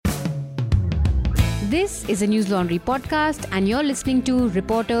This is a News Laundry podcast and you're listening to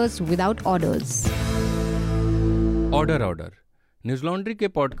Reporters Without Orders. Order news laundry के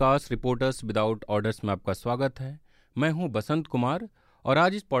podcast reporters without orders में आपका स्वागत है। मैं हूं बसंत कुमार और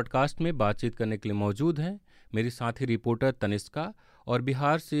आज इस पॉडकास्ट में बातचीत करने के लिए मौजूद हैं मेरी साथी रिपोर्टर तनिष्का और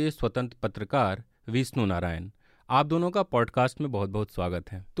बिहार से स्वतंत्र पत्रकार विष्णु नारायण। आप दोनों का पॉडकास्ट में बहुत बहुत स्वागत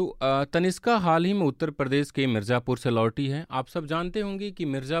है। तो तनिष्का हाल ही में उत्तर प्रदेश के मिर्ज़ापुर से लौटी है। आप सब जानते होंगे कि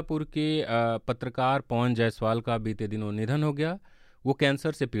मिर्ज़ापुर के पत्रकार पवन जायसवाल का बीते दिनों निधन हो गया। वो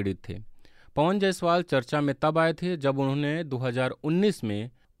कैंसर से पीड़ित थे। पवन जायसवाल चर्चा में तब आए थे जब उन्होंने 2019 में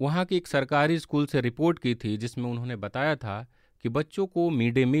वहाँ के एक सरकारी स्कूल से रिपोर्ट की थी, जिसमें उन्होंने बताया था कि बच्चों को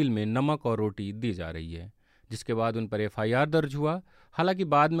मिड डे मील में नमक और रोटी दी जा रही है, जिसके बाद उन पर FIR दर्ज हुआ। हालांकि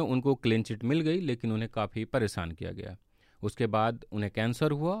बाद में उनको क्लीन चिट मिल गई, लेकिन उन्हें काफ़ी परेशान किया गया। उसके बाद उन्हें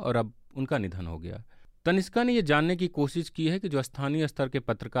कैंसर हुआ और अब उनका निधन हो गया। तनिष्का ने ये जानने की कोशिश की है कि जो स्थानीय स्तर के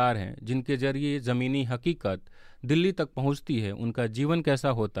पत्रकार हैं, जिनके जरिए ज़मीनी हकीकत दिल्ली तक पहुंचती है, उनका जीवन कैसा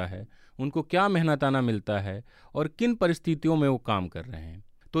होता है, उनको क्या मेहनताना मिलता है और किन परिस्थितियों में वो काम कर रहे हैं।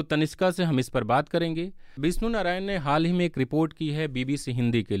 तो तनिष्का से हम इस पर बात करेंगे। विष्णु नारायण ने हाल ही में एक रिपोर्ट की है BBC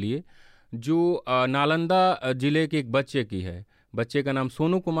हिंदी के लिए, जो नालंदा जिले के एक बच्चे की है। बच्चे का नाम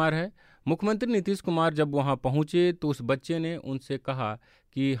सोनू कुमार है। मुख्यमंत्री नीतीश कुमार जब वहां पहुंचे तो उस बच्चे ने उनसे कहा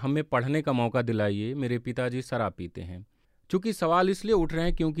कि हमें पढ़ने का मौका दिलाइए, मेरे पिताजी शराब पीते हैं। चूँकि सवाल इसलिए उठ रहे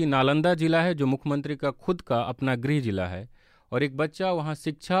हैं क्योंकि नालंदा जिला है जो मुख्यमंत्री का खुद का अपना गृह जिला है, और एक बच्चा वहाँ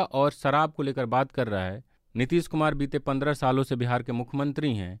शिक्षा और शराब को लेकर बात कर रहा है। नीतीश कुमार बीते 15 सालों से बिहार के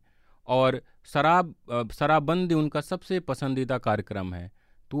मुख्यमंत्री हैं और शराबबंदी उनका सबसे पसंदीदा कार्यक्रम है।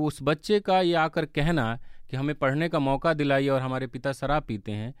 तो उस बच्चे का ये आकर कहना कि हमें पढ़ने का मौका दिलाइए और हमारे पिता शराब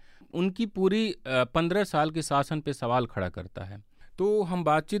पीते हैं, उनकी पूरी 15 साल के शासन पे सवाल खड़ा करता है। तो हम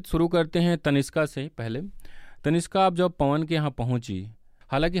बातचीत शुरू करते हैं तनिष्का से। पहले तनिष्का, आप जब पवन के यहाँ पहुँची,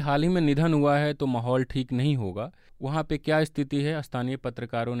 हालांकि हाल ही में निधन हुआ है तो माहौल ठीक नहीं होगा, वहाँ पे क्या स्थिति है? स्थानीय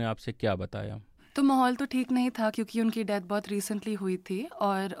पत्रकारों ने आपसे क्या बताया? तो माहौल तो ठीक नहीं था क्योंकि उनकी डेथ बहुत रिसेंटली हुई थी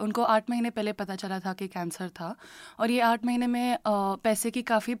और उनको 8 महीने पहले पता चला था कि कैंसर था, और ये 8 महीने में पैसे की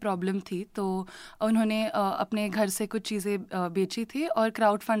काफ़ी प्रॉब्लम थी। तो उन्होंने अपने घर से कुछ चीज़ें बेची थी और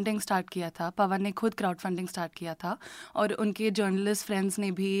क्राउड फंडिंग स्टार्ट किया था। पवन ने खुद क्राउड फंडिंग स्टार्ट किया था और उनके जर्नलिस्ट फ्रेंड्स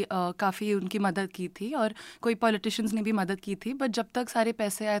ने भी काफ़ी उनकी मदद की थी और कोई पॉलिटिशियंस ने भी मदद की थी। बट जब तक सारे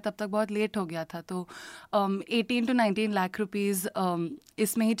पैसे आए तब तक बहुत लेट हो गया था। तो 18 to 19 लाख रुपीज़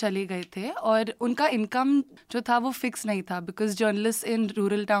इसमें ही चले गए थे और उनका इनकम जो था वो फिक्स नहीं था, because journalist in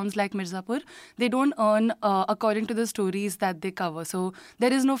rural towns like Mirzapur, they don't earn according to the stories that they cover, so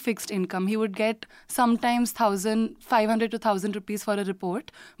there is no fixed income. He would get sometimes 1,500 to 1,000 rupees for a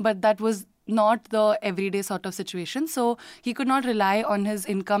report, but that was not the everyday sort of situation. So he could not rely on his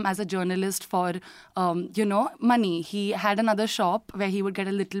income as a journalist for, money. He had another shop where he would get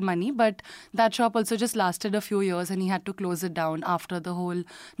a little money, but that shop also just lasted a few years and he had to close it down after the whole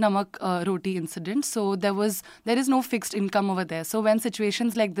namak roti incident. So there is no fixed income over there. So when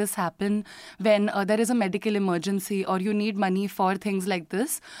situations like this happen, when there is a medical emergency or you need money for things like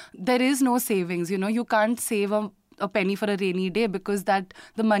this, there is no savings. You can't save a penny for a rainy day because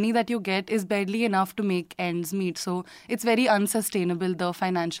the money that you get is barely enough to make ends meet. So it's very unsustainable, the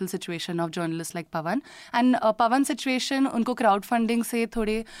financial situation of journalists like Pawan. And Pawan situation, उनको crowdfunding से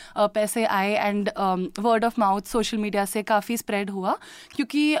थोड़े पैसे आए and word of mouth social media से काफ़ी spread हुआ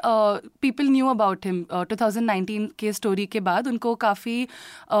क्योंकि people knew about him. 2019 के story के बाद उनको काफ़ी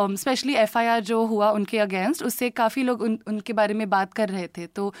especially FIR जो हुआ उनके against, उससे काफ़ी लोग उनके बारे में बात कर रहे थे।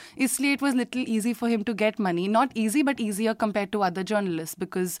 तो इसलिए it was little easy for him to get money. Not easy, but easier compared to other journalists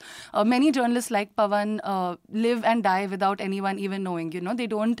because many journalists like Pawan live and die without anyone even knowing. They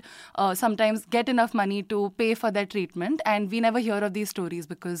don't sometimes get enough money to pay for their treatment, and we never hear of these stories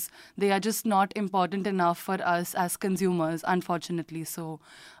because they are just not important enough for us as consumers, unfortunately. So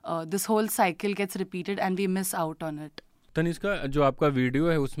this whole cycle gets repeated and we miss out on it. Tanishka, जो आपका video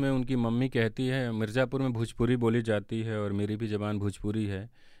है उसमें उनकी mummy कहती है मिर्ज़ापुर में भोजपुरी बोली जाती है और मेरी भी ज़बान भोजपुरी है,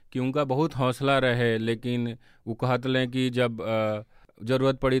 कि उनका बहुत हौसला रहे, लेकिन वो कहते हैं कि जब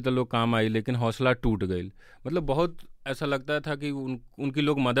ज़रूरत पड़ी तो लोग काम आई, लेकिन हौसला टूट गई। मतलब बहुत ऐसा लगता था कि उनकी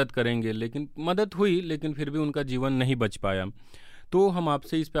लोग मदद करेंगे, लेकिन मदद हुई, लेकिन फिर भी उनका जीवन नहीं बच पाया। तो हम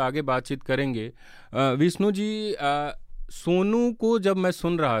आपसे इस पे आगे बातचीत करेंगे। विष्णु जी, सोनू को जब मैं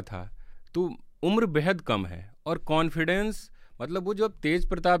सुन रहा था तो उम्र बेहद कम है और कॉन्फिडेंस, मतलब वो जब तेज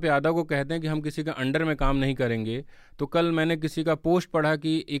प्रताप यादव को कहते हैं कि हम किसी का अंडर में काम नहीं करेंगे, तो कल मैंने किसी का पोस्ट पढ़ा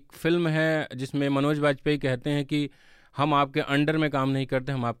कि एक फिल्म है जिसमें मनोज वाजपेयी कहते हैं कि हम आपके अंडर में काम नहीं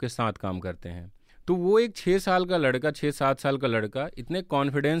करते, हम आपके साथ काम करते हैं। तो वो एक 6 साल का लड़का, 6-7 साल का लड़का इतने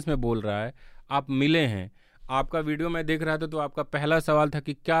कॉन्फिडेंस में बोल रहा है। आप मिले हैं, आपका वीडियो मैं देख रहा था तो आपका पहला सवाल था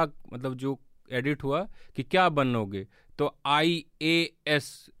कि क्या, मतलब जो एडिट हुआ कि क्या बनोगे, तो IAS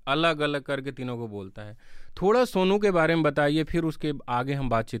अलग अलग करके तीनों को बोलता है। थोड़ा सोनू के बारे में बताइए, फिर उसके आगे हम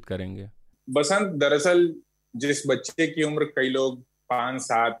बातचीत करेंगे। बसंत, दरअसल जिस बच्चे की उम्र कई लोग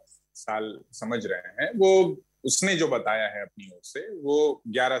 5-7 साल समझ रहे हैं, वो उसने जो बताया है अपनी ओर से, वो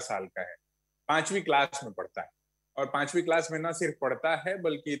 11 साल का है, 5वीं क्लास में पढ़ता है। और 5वीं क्लास में न सिर्फ पढ़ता है,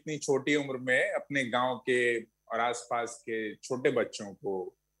 बल्कि इतनी छोटी उम्र में अपने गांव के और आसपास के छोटे बच्चों को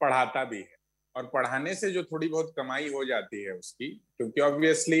पढ़ाता भी है। और पढ़ाने से जो थोड़ी बहुत कमाई हो जाती है उसकी, क्योंकि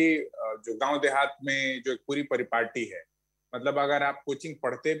ऑब्वियसली जो गांव देहात में जो एक पूरी परिपाटी है, मतलब अगर आप कोचिंग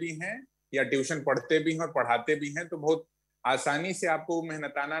पढ़ते भी हैं या ट्यूशन पढ़ते भी हैं और पढ़ाते भी हैं, तो बहुत आसानी से आपको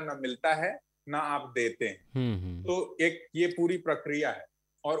मेहनताना न मिलता है ना आप देते हैं। तो एक ये पूरी प्रक्रिया है।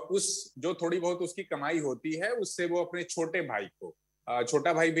 और उस जो थोड़ी बहुत उसकी कमाई होती है, उससे वो अपने छोटे भाई को,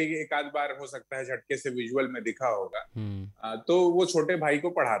 छोटा भाई भी एक आध बार हो सकता है झटके से विजुअल में दिखा होगा, तो वो छोटे भाई को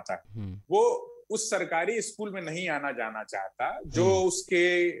पढ़ाता है। वो उस सरकारी स्कूल में नहीं आना जाना चाहता जो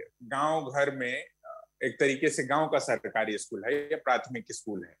उसके गांव घर में एक तरीके से गांव का सरकारी स्कूल है या प्राथमिक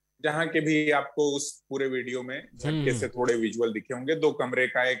स्कूल है, जहां के भी आपको उस पूरे वीडियो में झटके से थोड़े विजुअल दिखे होंगे। 2 कमरे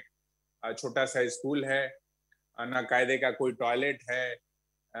का एक छोटा सा स्कूल है, ना कायदे का कोई टॉयलेट है,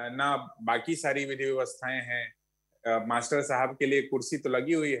 ना बाकी सारी विधि व्यवस्थाएं हैं। मास्टर साहब के लिए कुर्सी तो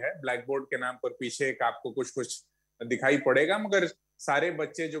लगी हुई है ब्लैक बोर्ड के नाम पर, पीछे एक आपको कुछ कुछ दिखाई पड़ेगा, मगर सारे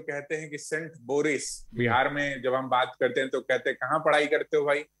बच्चे जो कहते हैं कि सेंट बोरिस, बिहार में जब हम बात करते हैं तो कहते हैं कहाँ पढ़ाई करते हो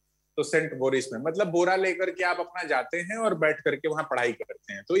भाई, तो सेंट बोरिस में, मतलब बोरा लेकर के आप अपना जाते हैं और बैठ करके वहां पढ़ाई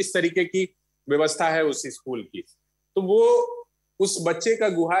करते हैं। तो इस तरीके की व्यवस्था है उस स्कूल की। तो वो उस बच्चे का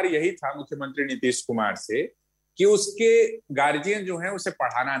गुहार यही था मुख्यमंत्री नीतीश कुमार से कि उसके गार्जियन जो हैं उसे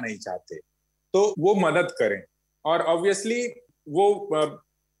पढ़ाना नहीं चाहते, तो वो मदद करें। और ऑब्वियसली वो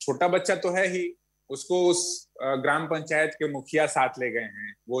छोटा बच्चा तो है ही, उसको उस ग्राम पंचायत के मुखिया साथ ले गए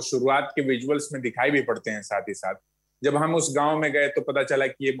हैं। वो शुरुआत के विजुअल्स में दिखाई भी पड़ते हैं। साथ ही साथ जब हम उस गांव में गए तो पता चला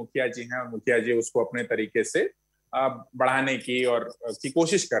कि ये मुखिया जी हैं और मुखिया जी उसको अपने तरीके से बढ़ाने की और की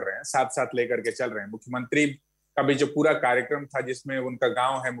कोशिश कर रहे हैं, साथ साथ लेकर के चल रहे हैं। मुख्यमंत्री का भी जो पूरा कार्यक्रम था, जिसमें उनका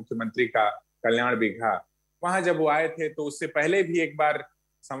गांव है मुख्यमंत्री का, कल्याण बीघा, वहां जब वो आए थे तो उससे पहले भी एक बार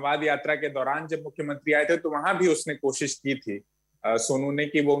संवाद यात्रा के दौरान जब मुख्यमंत्री आए थे तो वहां भी उसने कोशिश की थी सोनू ने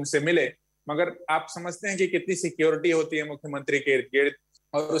कि वो उनसे मिले। मगर आप समझते हैं कि कितनी सिक्योरिटी होती है मुख्यमंत्री के इर्द गिर्द,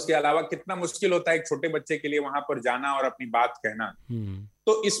 और उसके अलावा कितना मुश्किल होता है एक छोटे बच्चे के लिए वहां पर जाना और अपनी बात कहना।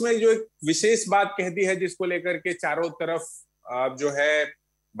 तो इसमें जो एक विशेष बात कह दी है जिसको लेकर के चारों तरफ जो है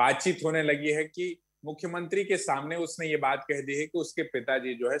बातचीत होने लगी है, कि मुख्यमंत्री के सामने उसने ये बात कह दी है कि उसके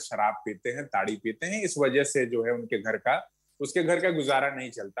पिताजी जो है शराब पीते हैं, ताड़ी पीते हैं, इस वजह से जो है उसके घर का गुजारा नहीं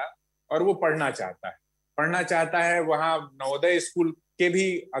चलता और वो पढ़ना चाहता है। वहां नवोदय स्कूल के भी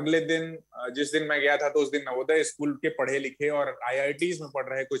अगले दिन, जिस दिन मैं गया था तो उस दिन नवोदय स्कूल के पढ़े लिखे और IITs में पढ़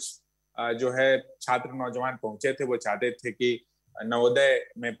रहे कुछ जो है छात्र नौजवान पहुंचे थे। वो चाहते थे कि नवोदय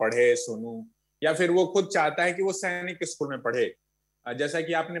में पढ़े सोनू, या फिर वो खुद चाहता है कि वो सैनिक स्कूल में पढ़े। जैसा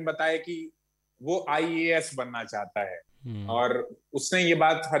कि आपने बताया कि वो IAS बनना चाहता है, और उसने ये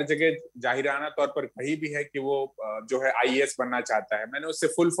बात हर जगह जाहिराना तौर पर कही भी है कि वो जो है IAS बनना चाहता है। मैंने उससे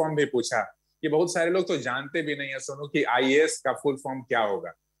फुल फॉर्म भी पूछा कि बहुत सारे लोग तो जानते भी नहीं है सोनू कि IAS का फुल फॉर्म क्या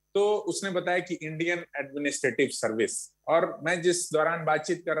होगा। तो उसने बताया कि इंडियन एडमिनिस्ट्रेटिव सर्विस। और मैं जिस दौरान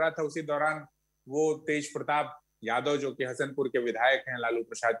बातचीत कर रहा था उसी दौरान वो तेज प्रताप यादव जो कि हसनपुर के विधायक हैं, लालू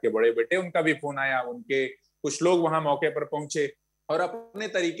प्रसाद के बड़े बेटे, उनका भी फोन आया। उनके कुछ लोग वहां मौके पर पहुंचे और अपने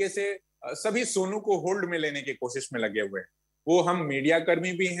तरीके से सभी सोनू को होल्ड में लेने की कोशिश में लगे हुए हैं। वो हम मीडिया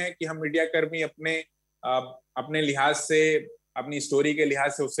कर्मी भी हैं कि हम मीडिया कर्मी अपने लिहाज से, अपनी स्टोरी के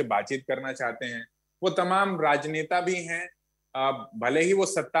लिहाज से उससे बातचीत करना चाहते हैं। वो तमाम राजनेता भी हैं, भले ही वो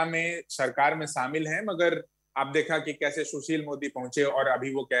सत्ता में, सरकार में शामिल हैं, मगर आप देखा कि कैसे सुशील मोदी पहुंचे और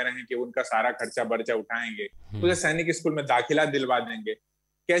अभी वो कह रहे हैं कि उनका सारा खर्चा बर्चा उठाएंगे, तो सैनिक स्कूल में दाखिला दिलवा देंगे।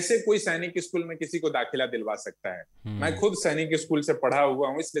 कैसे कोई सैनिक स्कूल में किसी को दाखिला दिलवा सकता है? मैं खुद सैनिक स्कूल से पढ़ा हुआ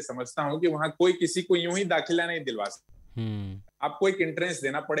हूँ, इसलिए समझता हूँ कि वहां कोई किसी को यूं ही दाखिला नहीं दिलवा सकता। आपको एक एंट्रेंस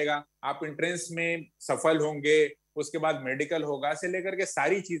देना पड़ेगा, आप एंट्रेंस में सफल होंगे, उसके बाद मेडिकल होगा, से लेकर के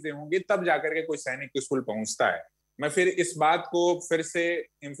सारी चीजें होंगी, तब जाकर के कोई सैनिक स्कूल पहुंचता है। मैं फिर इस बात को फिर से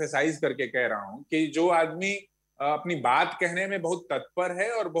एम्फेसाइज करके कह रहा हूँ कि जो आदमी अपनी बात कहने में बहुत तत्पर है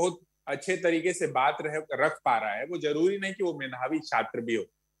और बहुत अच्छे तरीके से बात रख पा रहा है, वो जरूरी नहीं कि वो मेधावी छात्र भी हो।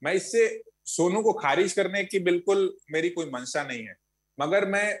 मैं इससे सोनू को खारिज करने की बिल्कुल मेरी कोई मंशा नहीं है, मगर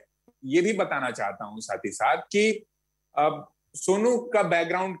मैं ये भी बताना चाहता हूँ साथ ही साथ कि अब सोनू का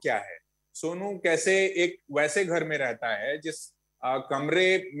बैकग्राउंड क्या है। सोनू कैसे एक वैसे घर में रहता है जिस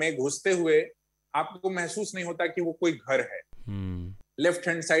कमरे में घुसते हुए आपको महसूस नहीं होता कि वो कोई घर है। लेफ्ट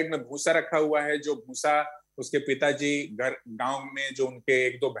हैंड साइड में भूसा रखा हुआ है, जो भूसा उसके पिताजी गांव में जो उनके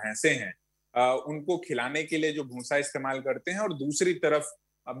 1-2 भैंसे हैं उनको खिलाने के लिए जो भूसा इस्तेमाल करते हैं, और दूसरी तरफ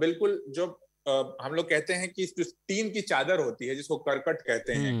बिल्कुल जो हम लोग कहते हैं कि जो टीन की चादर होती है, जिसको करकट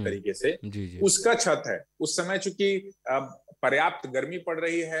कहते हैं एक तरीके से, जी जी। उसका छत है। उस समय चूंकि पर्याप्त गर्मी पड़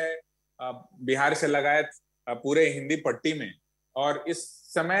रही है बिहार से लगाए पूरे हिंदी पट्टी में, और इस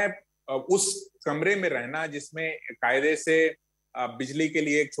समय उस कमरे में रहना जिसमें कायदे से बिजली के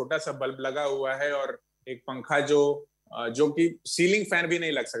लिए एक छोटा सा बल्ब लगा हुआ है और एक पंखा जो कि सीलिंग फैन भी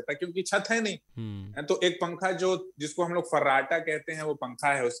नहीं लग सकता क्योंकि छत है नहीं, तो एक पंखा जिसको हम लोग फर्राटा कहते हैं, वो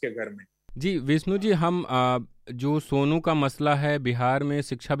पंखा है उसके घर में। जी विष्णु जी, हम जो सोनू का मसला है, बिहार में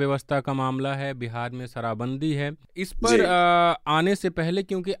शिक्षा व्यवस्था का मामला है, बिहार में शराबबंदी है, इस पर आने से पहले,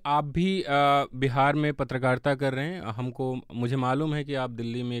 क्योंकि आप भी बिहार में पत्रकारिता कर रहे हैं, मुझे मालूम है कि आप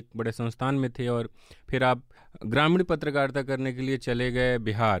दिल्ली में एक बड़े संस्थान में थे और फिर आप ग्रामीण पत्रकारिता करने के लिए चले गए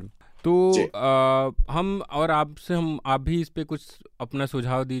बिहार। तो आप भी इस पे कुछ अपना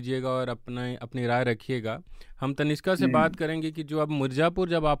सुझाव दीजिएगा और अपनी राय रखिएगा। हम तनिष्का से बात करेंगे कि जो अब मिर्ज़ापुर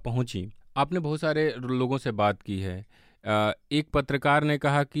जब आप पहुंची, आपने बहुत सारे लोगों से बात की है। एक पत्रकार ने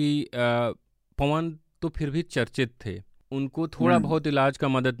कहा कि पवन तो फिर भी चर्चित थे, उनको थोड़ा बहुत इलाज का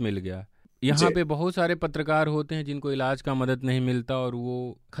मदद मिल गया। यहाँ पे बहुत सारे पत्रकार होते हैं जिनको इलाज का मदद नहीं मिलता और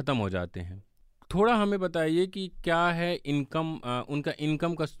वो ख़त्म हो जाते हैं। थोड़ा हमें बताइए कि क्या है उनका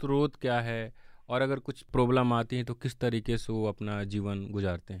इनकम का स्रोत क्या है, और अगर कुछ प्रॉब्लम आती है तो किस तरीके से वो अपना जीवन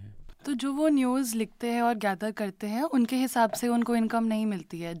गुजारते हैं। तो जो वो न्यूज़ लिखते हैं और गैदर करते हैं, उनके हिसाब से उनको इनकम नहीं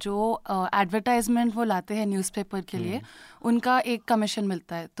मिलती है। जो एडवर्टाइजमेंट वो लाते हैं न्यूज़पेपर के लिए, उनका एक कमीशन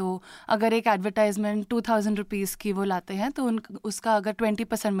मिलता है। तो अगर एक एडवर्टाइजमेंट 2000 रुपीज़ की वो लाते हैं तो उसका अगर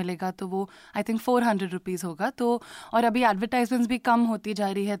 20% मिलेगा तो वो आई थिंक 400 रुपीज़ होगा। तो और अभी एडवर्टाइजमेंट्स भी कम होती जा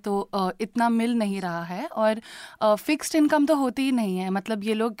रही है, तो इतना मिल नहीं रहा है, और फिक्स्ड इनकम तो होती ही नहीं है। मतलब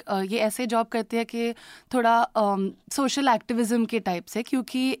ये लोग ये ऐसे जॉब करते हैं कि थोड़ा सोशल एक्टिविज्म के टाइप से,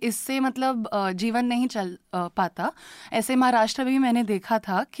 क्योंकि इससे मतलब जीवन नहीं चल पाता। ऐसे महाराष्ट्र में भी मैंने देखा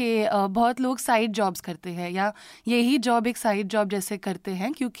था कि बहुत लोग साइड जॉब्स करते हैं, या यही जॉब एक साइड जॉब जैसे करते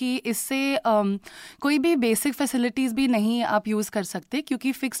हैं, क्योंकि इससे कोई भी बेसिक फैसिलिटीज़ भी नहीं आप यूज़ कर सकते,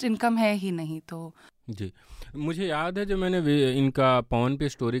 क्योंकि फिक्स्ड इनकम है ही नहीं। तो जी, मुझे याद है जब मैंने इनका पवन पे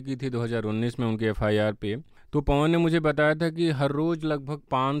स्टोरी की थी 2019 में, उनके FIR पे, तो पवन ने मुझे बताया था कि हर रोज़ लगभग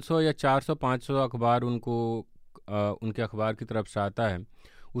 500 या 400-500 अखबार उनके अखबार की तरफ से आता है।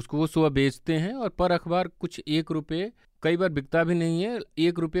 उसको वो सुबह बेचते हैं और पर अखबार कुछ 1 रुपये, कई बार बिकता भी नहीं है,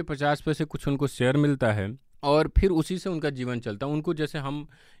 1 रुपये 50 पैसे कुछ उनको शेयर मिलता है, और फिर उसी से उनका जीवन चलता है। उनको जैसे हम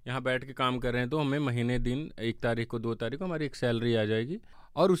यहाँ बैठ के काम कर रहे हैं तो हमें महीने दिन 1 तारीख को 2 तारीख को हमारी एक सैलरी आ जाएगी,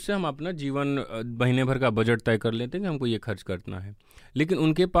 और उससे हम अपना जीवन महीने भर का बजट तय कर लेते हैं कि हमको ये खर्च करना है। लेकिन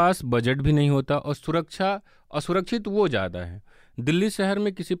उनके पास बजट भी नहीं होता, और असुरक्षित वो ज़्यादा है। दिल्ली शहर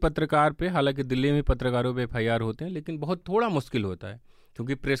में किसी पत्रकार पे, हालांकि दिल्ली में पत्रकारों पे FIR होते हैं, लेकिन बहुत थोड़ा मुश्किल होता है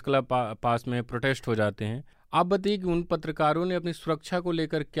क्योंकि प्रेस क्लब पास में प्रोटेस्ट हो जाते हैं। आप बताइए कि उन पत्रकारों ने अपनी सुरक्षा को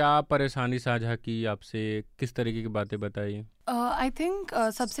लेकर क्या परेशानी साझा की आपसे, किस तरीके की बातें बताई? आई थिंक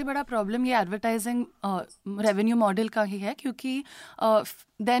सबसे बड़ा प्रॉब्लम ये एडवर्टाइजिंग रेवेन्यू मॉडल का ही है, क्योंकि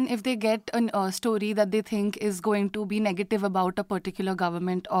then if they get a story that they think is going to be negative about a particular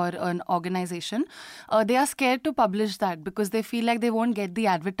government or an organization, they are scared to publish that because they feel like they won't get the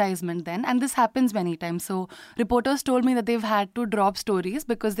advertisement then, and this happens many times. So reporters told me that they've had to drop stories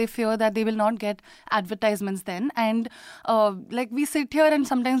because they fear that they will not get advertisements then. And like we sit here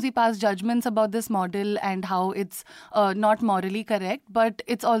and sometimes we pass judgments about this model and how it's not morally correct, but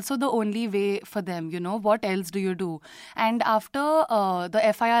it's also the only way for them, you know. What else do you do? And after the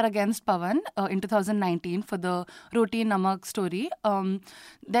FIR against Pawan in 2019 for the Roti Namak story,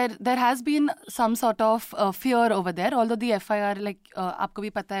 there has been some sort of fear over there, although the FIR, like आपको भी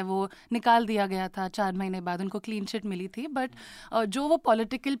पता है, वो निकाल दिया गया था 4 महीने बाद, उनको क्लीन चिट मिली थी। बट जो वो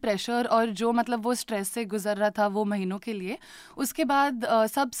पॉलिटिकल प्रेशर और जो मतलब वो स्ट्रेस से गुजर रहा था वो महीनों के लिए, उसके बाद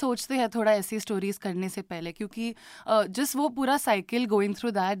सब सोचते हैं थोड़ा ऐसी स्टोरीज करने से पहले, क्योंकि जिस वो पूरा cycle going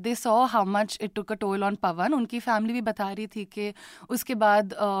through that, they saw how much it took a toll on पवन। उनकी फैमिली भी बता रही थी कि उसके बाद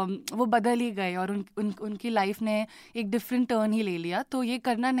वो बदल ही गए और उनकी लाइफ ने एक डिफरेंट टर्न ही ले लिया। तो ये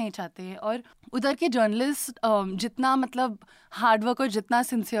करना नहीं चाहते हैं। और उधर के जर्नलिस्ट जितना मतलब हार्डवर्क और जितना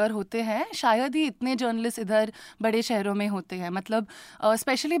सिंसियर होते हैं, शायद ही इतने जर्नलिस्ट इधर बड़े शहरों में होते हैं। मतलब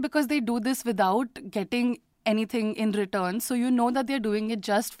specially because they do this without getting anything in return. So you know that they're doing it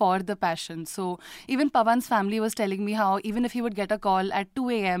just for the passion. So even Pawan's family was telling me how even if he would get a call at 2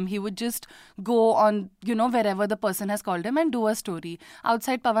 a.m., he would just go on, wherever the person has called him and do a story.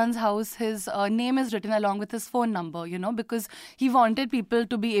 Outside Pawan's house, his name is written along with his phone number, because he wanted people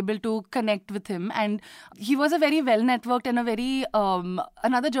to be able to connect with him. And he was a very well-networked and a very,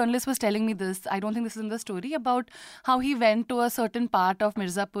 another journalist was telling me this, I don't think this is in the story, about how he went to a certain part of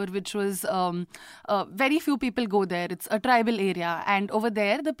Mirzapur, which was very few people go there. It's a tribal area. And over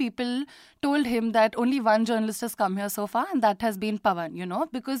there, the people told him that only one journalist has come here so far, and that has been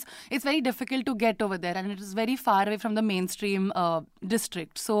Pawan, because it's very difficult to get over there and it is very far away from the mainstream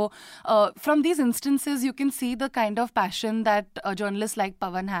district. So from these instances, you can see the kind of passion that journalists like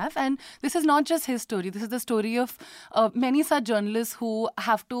Pawan have. And this is not just his story. This is the story of many such journalists who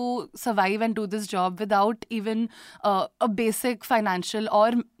have to survive and do this job without even a basic financial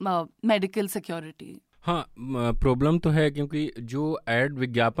or medical security. हाँ, problem तो है क्योंकि जो add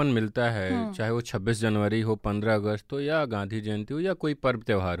विज्ञापन मिलता है, चाहे वो 26 जनवरी हो, 15 अगस्त हो या गांधी जयंती हो या कोई पर्व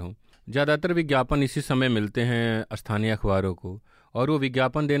त्यौहार हो, ज़्यादातर विज्ञापन इसी समय मिलते हैं स्थानीय अखबारों को। और वो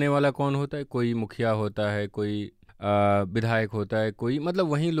विज्ञापन देने वाला कौन होता है? कोई मुखिया होता है, कोई विधायक होता है, कोई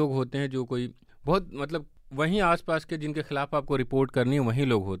वहीं लोग होते हैं जो कोई बहुत वहीं आसपास के जिनके खिलाफ आपको रिपोर्ट करनी है वहीं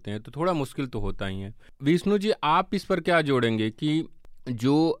लोग होते हैं, तो थोड़ा मुश्किल तो होता ही है। विष्णु जी, आप इस पर क्या जोड़ेंगे कि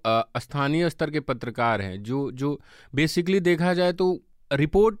जो स्थानीय स्तर के पत्रकार हैं, जो बेसिकली देखा जाए तो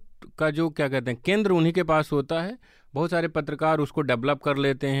रिपोर्ट का जो क्या कहते हैं केंद्र उन्हीं के पास होता है। बहुत सारे पत्रकार उसको डेवलप कर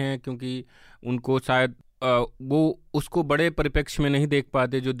लेते हैं क्योंकि उनको शायद वो उसको बड़े परिप्रेक्ष्य में नहीं देख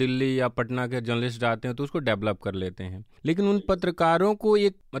पाते। जो दिल्ली या पटना के जर्नलिस्ट आते हैं तो उसको डेवलप कर लेते हैं, लेकिन उन पत्रकारों को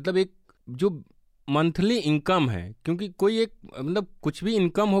एक जो मंथली इनकम है, क्योंकि कोई एक कुछ भी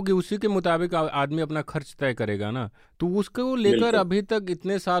इनकम होगी उसी के मुताबिक आदमी अपना खर्च तय करेगा ना, तो उसको लेकर अभी तक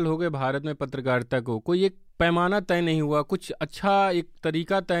इतने साल हो गए भारत में पत्रकारिता को कोई एक पैमाना तय नहीं हुआ, कुछ अच्छा एक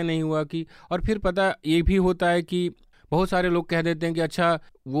तरीका तय नहीं हुआ कि। और फिर पता ये भी होता है कि बहुत सारे लोग कह देते हैं कि अच्छा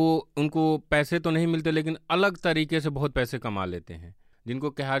वो उनको पैसे तो नहीं मिलते लेकिन अलग तरीके से बहुत पैसे कमा लेते हैं, जिनको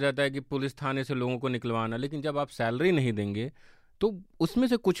कहा जाता है कि पुलिस थाने से लोगों को निकलवाना। लेकिन जब आप सैलरी नहीं देंगे तो उसमें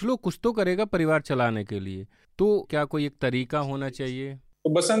से कुछ लोग कुछ तो करेगा परिवार चलाने के लिए, तो क्या कोई एक तरीका होना चाहिए? तो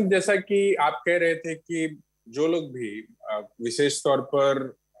बसंत, जैसा कि आप कह रहे थे कि जो लोग भी विशेष तौर पर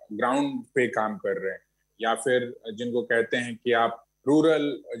ग्राउंड पे काम कर रहे हैं या फिर जिनको कहते हैं कि आप रूरल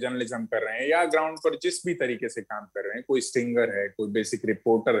जर्नलिज्म कर रहे हैं या ग्राउंड पर जिस भी तरीके से काम कर रहे हैं, कोई स्टिंगर है, कोई बेसिक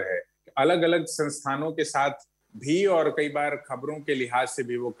रिपोर्टर है, अलग अलग संस्थानों के साथ भी और कई बार खबरों के लिहाज से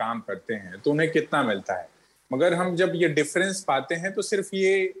भी वो काम करते हैं, तो उन्हें कितना मिलता है। मगर हम जब ये डिफरेंस पाते हैं तो सिर्फ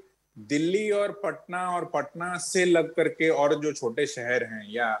ये दिल्ली और पटना से लग करके और जो छोटे शहर हैं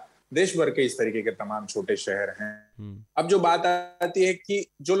या देश भर के इस तरीके के तमाम छोटे शहर हैं। अब जो बात आती है कि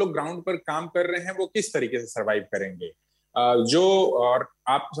जो लोग ग्राउंड पर काम कर रहे हैं वो किस तरीके से सरवाइव करेंगे, और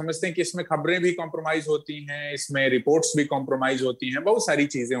आप समझते हैं कि इसमें खबरें भी कॉम्प्रोमाइज होती हैं, इसमें रिपोर्ट्स भी कॉम्प्रोमाइज होती हैं, बहुत सारी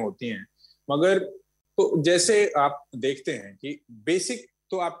चीजें होती हैं। मगर तो जैसे आप देखते हैं कि बेसिक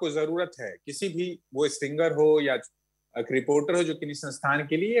तो आपको जरूरत है, किसी भी वो स्टिंगर हो या एक रिपोर्टर हो जो किसी संस्थान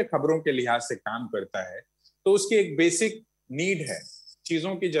के लिए खबरों के लिहाज से काम करता है, तो उसकी एक बेसिक नीड है,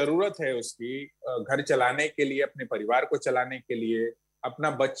 चीजों की जरूरत है उसकी, घर चलाने के लिए, अपने परिवार को चलाने के लिए,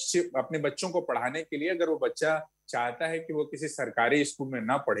 अपने बच्चों को पढ़ाने के लिए। अगर वो बच्चा चाहता है कि वो किसी सरकारी स्कूल में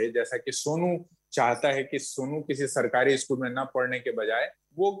ना पढ़े, जैसा कि सोनू चाहता है कि सोनू किसी सरकारी स्कूल में ना पढ़ने के बजाय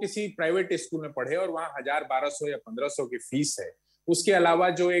वो किसी प्राइवेट स्कूल में पढ़े और वहां 1000-1200 या 1500 की फीस है, उसके अलावा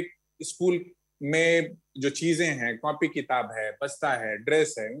जो एक स्कूल में जो चीजें हैं, कॉपी किताब है, बस्ता है,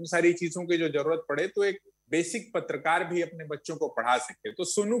 ड्रेस है, उन सारी चीजों की जो जरूरत पड़े तो एक बेसिक पत्रकार भी अपने बच्चों को पढ़ा सके। तो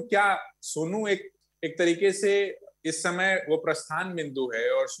सोनू एक तरीके से इस समय वो प्रस्थान बिंदु है,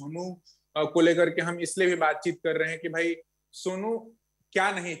 और सोनू को लेकर के हम इसलिए भी बातचीत कर रहे हैं कि भाई सोनू क्या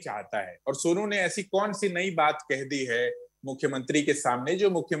नहीं चाहता है, और सोनू ने ऐसी कौन सी नई बात कह दी है मुख्यमंत्री के सामने जो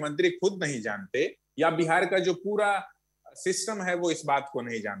मुख्यमंत्री खुद नहीं जानते, या बिहार का जो पूरा सिस्टम है वो इस बात को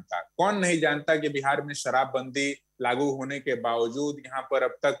नहीं जानता। कौन नहीं जानता कि बिहार में शराबबंदी लागू होने के बावजूद यहाँ पर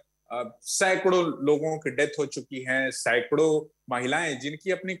अब तक सैकड़ों लोगों की डेथ हो चुकी है, सैकड़ों महिलाएं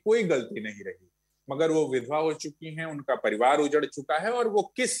जिनकी अपनी कोई गलती नहीं रही मगर वो विधवा हो चुकी हैं, उनका परिवार उजड़ चुका है, और वो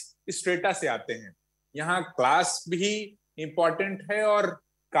किस स्टेटस से आते हैं। यहाँ क्लास भी इंपॉर्टेंट है और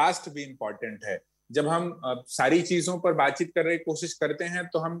कास्ट भी इंपॉर्टेंट है। जब हम सारी चीजों पर बातचीत करने की कोशिश करते हैं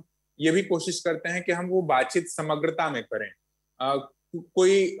तो हम ये भी कोशिश करते हैं कि हम वो बातचीत समग्रता में करें।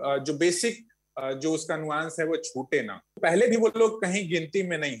 कोई जो बेसिक जो उसका नुआंस है वो छूटे ना। पहले भी वो लोग कहीं गिनती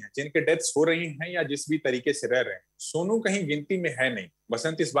में नहीं है जिनके डेथ्स हो रही हैं या जिस भी तरीके से रह रहे हैं। सोनू कहीं गिनती में है नहीं।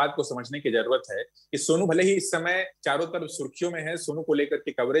 बसंत, इस बात को समझने की जरूरत है कि सोनू भले ही इस समय चारों तरफ सुर्खियों में है, सोनू को लेकर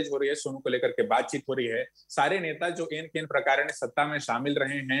के कवरेज हो रही है, सोनू को लेकर के बातचीत हो रही है, सारे नेता जो इन प्रकार सत्ता में शामिल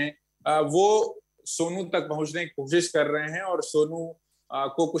रहे हैं वो सोनू तक पहुंचने की कोशिश कर रहे हैं और सोनू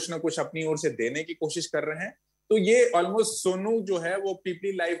को कुछ ना कुछ अपनी ओर से देने की कोशिश कर रहे हैं। तो ये ऑलमोस्ट सोनू जो है वो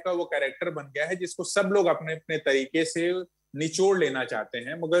पीपली लाइफ का वो कैरेक्टर बन गया है जिसको सब लोग अपने अपने तरीके से निचोड़ लेना चाहते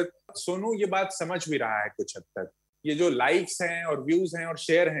हैं। मगर सोनू ये बात समझ भी रहा है कुछ हद तक। ये जो लाइक्स हैं और व्यूज हैं और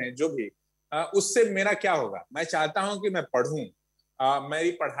शेयर हैं जो भी, उससे मेरा क्या होगा। मैं चाहता हूं कि मैं पढ़ूं,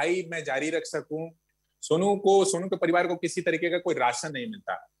 मेरी पढ़ाई मैं जारी रख सकूं। सोनू के परिवार को किसी तरीके का कोई राशन नहीं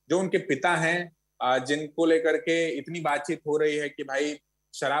मिलता। जो उनके पिता हैं जिनको लेकर के इतनी बातचीत हो रही है कि भाई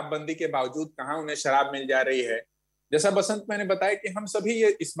शराबबंदी के बावजूद कहाँ उन्हें शराब मिल जा रही है। जैसा बसंत मैंने बताया कि हम सभी ये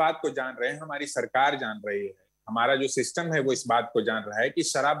इस बात को जान रहे हैं, हमारी सरकार जान रही है, हमारा जो सिस्टम है वो इस बात को जान रहा है कि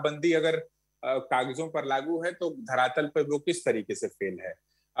शराबबंदी अगर कागजों पर लागू है तो धरातल पर वो किस तरीके से फेल है।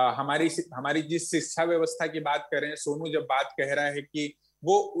 हमारी जिस शिक्षा व्यवस्था की बात करें, सोनू जब बात कह रहा है कि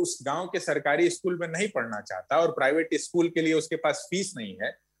वो उस गांव के सरकारी स्कूल में नहीं पढ़ना चाहता और प्राइवेट स्कूल के लिए उसके पास फीस नहीं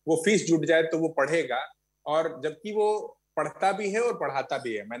है, वो फीस जुट जाए तो वो पढ़ेगा, और जबकि वो पढ़ता भी है और पढ़ाता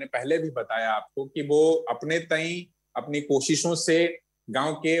भी है। मैंने पहले भी बताया आपको कि वो अपने तई अपनी कोशिशों से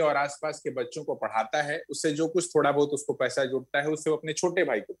गांव के और आसपास के बच्चों को पढ़ाता है। उससे जो कुछ थोड़ा बहुत उसको पैसा जुटता है उससे वो अपने छोटे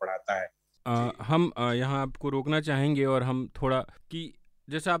भाई को पढ़ाता है। हम यहाँ आपको रोकना चाहेंगे और हम थोड़ा कि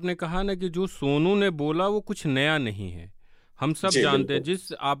जैसा आपने कहा ना कि जो सोनू ने बोला वो कुछ नया नहीं है, हम सब जानते हैं।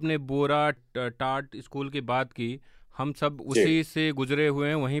 जिस आपने बोरा टाट स्कूल की बात की, हम सब उसी से गुजरे हुए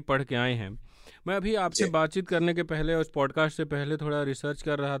हैं, वहीं पढ़ के आए हैं। मैं अभी आपसे बातचीत करने के पहले और इस पॉडकास्ट से पहले थोड़ा रिसर्च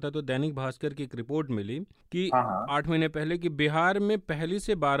कर रहा था तो दैनिक भास्कर की एक रिपोर्ट मिली कि 8 महीने पहले कि बिहार में 1ली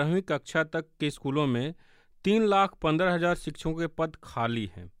से 12वीं कक्षा तक के स्कूलों में 3,15,000 शिक्षकों के पद खाली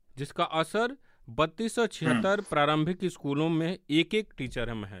हैं, जिसका असर 3276 प्रारंभिक स्कूलों में एक टीचर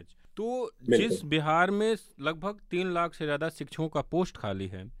है महज। तो जिस बिहार में लगभग 3 लाख से ज़्यादा शिक्षकों का पोस्ट खाली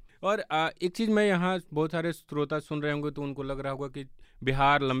है। और एक चीज़ मैं यहाँ, बहुत सारे श्रोता सुन रहे होंगे तो उनको लग रहा होगा कि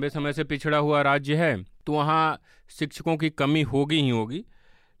बिहार लंबे समय से पिछड़ा हुआ राज्य है तो वहाँ शिक्षकों की कमी होगी ही होगी,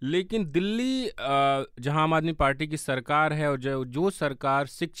 लेकिन दिल्ली जहाँ आम आदमी पार्टी की सरकार है और जो सरकार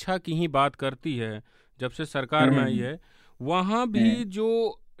शिक्षा की ही बात करती है जब से सरकार में आई है, वहाँ भी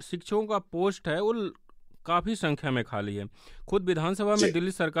जो शिक्षकों का पोस्ट है वो काफ़ी संख्या में खाली है। खुद विधानसभा में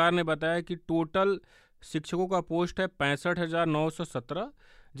दिल्ली सरकार ने बताया कि टोटल शिक्षकों का पोस्ट है 65,917,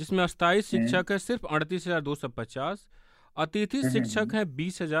 जिसमें अस्थायी शिक्षक है सिर्फ 38,250, अतिथि शिक्षक हैं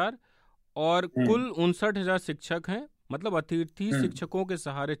 20,000 और कुल 59,000 शिक्षक हैं। मतलब अतिथि शिक्षकों के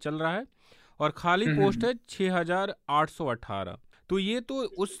सहारे चल रहा है और खाली पोस्ट है 6,818। तो ये तो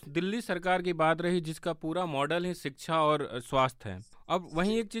उस दिल्ली सरकार की बात रही जिसका पूरा मॉडल है शिक्षा और स्वास्थ्य है। अब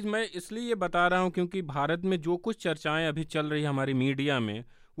वहीं एक चीज़ मैं इसलिए ये बता रहा हूँ क्योंकि भारत में जो कुछ चर्चाएं अभी चल रही है हमारी मीडिया में,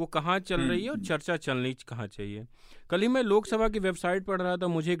 वो कहाँ चल रही है और चर्चा चलनी कहाँ चाहिए। कल ही मैं लोकसभा की वेबसाइट पढ़ रहा था,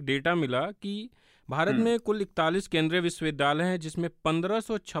 मुझे एक डेटा मिला कि भारत में कुल 41 केंद्रीय विश्वविद्यालय हैं जिसमें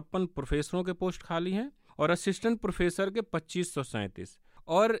 1556 प्रोफेसरों के पोस्ट खाली हैं और असिस्टेंट प्रोफेसर के 2537।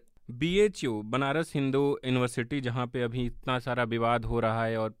 और BHU बनारस हिंदू यूनिवर्सिटी जहाँ पे अभी इतना सारा विवाद हो रहा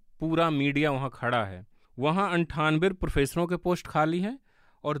है और पूरा मीडिया वहाँ खड़ा है, वहाँ 98 प्रोफेसरों के पोस्ट खाली हैं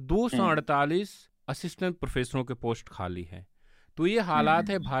और 248 असिस्टेंट प्रोफेसरों के पोस्ट खाली हैं। तो ये हालात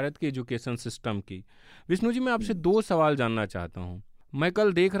है भारत के एजुकेशन सिस्टम की। विष्णु जी, मैं आपसे 2 सवाल जानना चाहता हूँ। मैं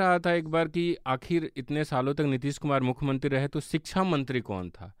कल देख रहा था एक बार कि आखिर इतने सालों तक नीतीश कुमार मुख्यमंत्री रहे तो शिक्षा मंत्री कौन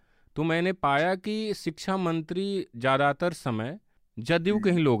था, तो मैंने पाया कि शिक्षा मंत्री ज़्यादातर समय जदयू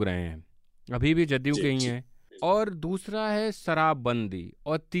के ही लोग रहे हैं, अभी भी जदयू के ही हैं। और दूसरा है शराबबंदी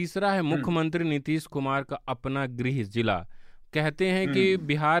और तीसरा है मुख्यमंत्री नीतीश कुमार का अपना गृह जिला। कहते हैं कि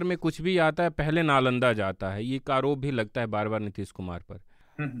बिहार में कुछ भी आता है पहले नालंदा जाता है, ये आरोप भी लगता है बार बार नीतीश कुमार पर।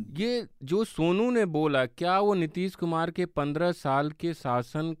 ये जो सोनू ने बोला, क्या वो नीतीश कुमार के 15 साल के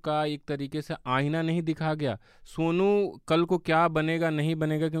शासन का एक तरीके से आईना नहीं दिखा गया? सोनू कल को क्या बनेगा नहीं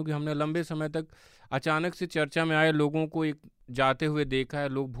बनेगा, क्योंकि हमने लंबे समय तक अचानक से चर्चा में आए लोगों को एक जाते हुए देखा है।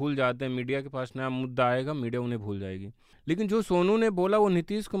 लोग भूल जाते हैं, मीडिया के पास नया मुद्दा आएगा, मीडिया उन्हें भूल जाएगी। लेकिन जो सोनू ने बोला वो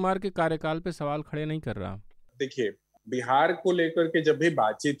नीतीश कुमार के कार्यकाल पे सवाल खड़े नहीं कर रहा। देखिए, बिहार को लेकर के जब भी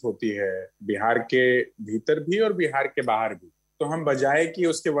बातचीत होती है, बिहार के भीतर भी और बिहार के बाहर भी, तो हम बजाय कि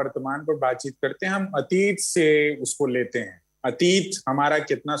उसके वर्तमान पर बातचीत करते हैं, हम अतीत से उसको लेते हैं। अतीत हमारा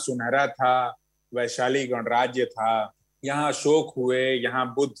कितना सुनहरा था, वैशाली गणराज्य था, यहाँ अशोक हुए, यहाँ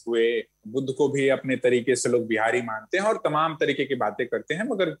बुद्ध हुए, बुद्ध को भी अपने तरीके से लोग बिहारी मानते हैं और तमाम तरीके की बातें करते हैं,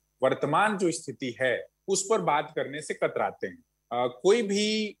 मगर वर्तमान जो स्थिति है उस पर बात करने से कतराते हैं। कोई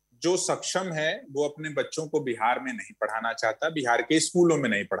भी जो सक्षम है वो अपने बच्चों को बिहार में नहीं पढ़ाना चाहता, बिहार के स्कूलों में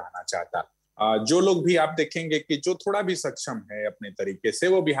नहीं पढ़ाना चाहता। जो लोग भी आप देखेंगे कि जो थोड़ा भी सक्षम है अपने तरीके से,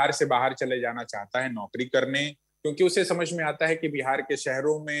 वो बिहार से बाहर चले जाना चाहता है नौकरी करने, क्योंकि उसे समझ में आता है कि बिहार के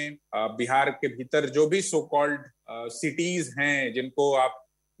शहरों में, बिहार के भीतर जो भी सो कॉल्ड सिटीज हैं, जिनको आप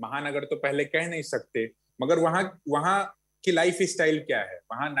महानगर तो पहले कह नहीं सकते, मगर वहाँ की लाइफ स्टाइल क्या है,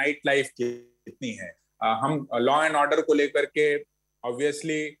 वहाँ नाइट लाइफ कितनी है। हम लॉ एंड ऑर्डर को लेकर के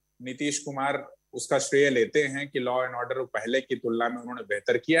ऑब्वियसली नीतीश कुमार उसका श्रेय लेते हैं कि लॉ एंड ऑर्डर पहले की तुलना में उन्होंने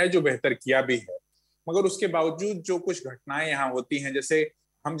बेहतर किया है, जो बेहतर किया भी है। मगर उसके बावजूद जो कुछ घटनाएं यहाँ होती हैं, जैसे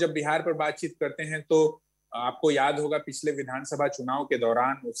हम जब बिहार पर बातचीत करते हैं तो आपको याद होगा पिछले विधानसभा चुनाव के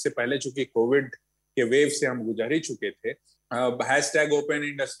दौरान, उससे पहले चूंकि कोविड के वेव से हम गुजर ही चुके थे, hashtag open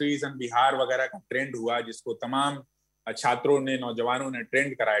industries and Bihar वगैरह का ट्रेंड हुआ, जिसको तमाम छात्रों ने, नौजवानों ने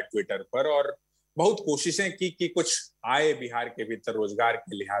ट्रेंड कराया ट्विटर पर, और बहुत कोशिशें की कि कुछ आए बिहार के भीतर रोजगार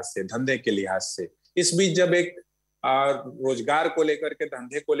के लिहाज से, धंधे के लिहाज से। इस बीच जब एक रोजगार को लेकर के,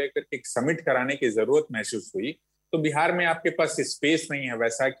 धंधे को लेकर के एक समिट कराने की जरूरत महसूस हुई, तो बिहार में आपके पास स्पेस नहीं है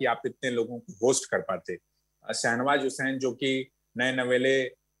वैसा कि आप इतने लोगों को होस्ट कर पाते। शहनवाज हुसैन जो कि नए नवेले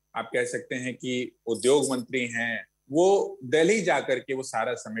आप कह सकते हैं कि उद्योग मंत्री हैं, वो दिल्ली जाकर के वो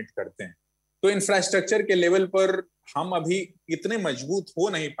सारा समिट करते हैं। तो इंफ्रास्ट्रक्चर के लेवल पर हम अभी इतने मजबूत हो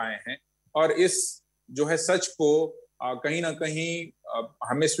नहीं पाए हैं, और इस जो है सच को कहीं ना कहीं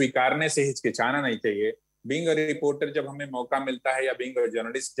हमें स्वीकारने से हिचकिचाना नहीं चाहिए। बीइंग अ रिपोर्टर जब हमें मौका मिलता है, या बीइंग अ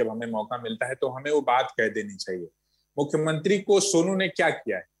जर्नलिस्ट जब हमें मौका मिलता है, तो हमें वो बात कह देनी चाहिए। मुख्यमंत्री को सोनू ने क्या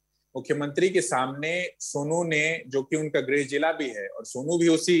किया है? मुख्यमंत्री के सामने सोनू ने, जो कि उनका गृह जिला भी है और सोनू भी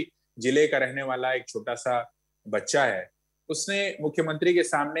उसी जिले का रहने वाला एक छोटा सा बच्चा है, उसने मुख्यमंत्री के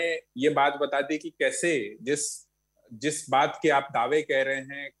सामने ये बात बता दी कि कैसे जिस बात के आप दावे कर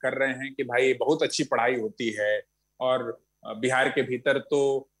रहे हैं कि भाई बहुत अच्छी पढ़ाई होती है, और बिहार के भीतर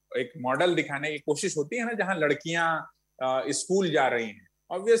तो एक मॉडल दिखाने की कोशिश होती है ना, जहां लड़कियां स्कूल जा रही हैं।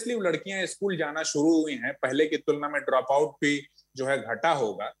 ऑब्वियसली वो लड़कियां स्कूल जाना शुरू हुई हैं, पहले की तुलना में ड्रॉप आउट भी जो है घटा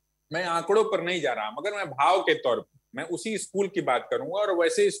होगा। मैं आंकड़ों पर नहीं जा रहा, मगर मैं भाव के तौर पर मैं उसी स्कूल की बात करूंगा, और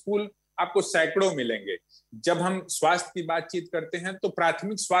वैसे स्कूल आपको सैकड़ों मिलेंगे। जब हम स्वास्थ्य की बातचीत करते हैं तो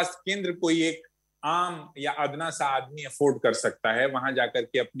प्राथमिक स्वास्थ्य केंद्र कोई एक आम या अदना सा आदमी अफोर्ड कर सकता है, वहां जाकर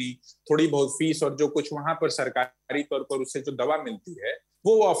के अपनी थोड़ी बहुत फीस और जो कुछ वहां पर सरकारी तौर पर उससे जो दवा मिलती है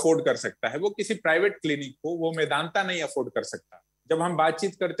वो अफोर्ड कर सकता है। वो किसी प्राइवेट क्लिनिक को वो मेदांता नहीं अफोर्ड कर सकता। जब हम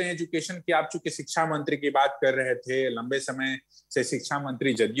बातचीत करते हैं एजुकेशन की, आप चूंकि शिक्षा मंत्री की बात कर रहे थे, लंबे समय से शिक्षा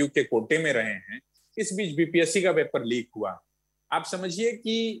मंत्री जदयू के कोटे में रहे हैं, इस बीच बीपीएससी का पेपर लीक हुआ। आप समझिए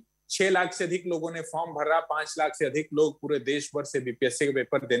कि 6 लाख से अधिक लोगों ने फॉर्म भरा, 5 लाख से अधिक लोग पूरे देश भर से बीपीएससी का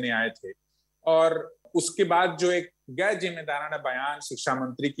पेपर देने आए थे, और उसके बाद जो एक गैर जिम्मेदाराना बयान शिक्षा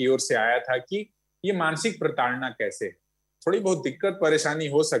मंत्री की ओर से आया था कि ये मानसिक प्रताड़ना कैसे है। थोड़ी बहुत दिक्कत परेशानी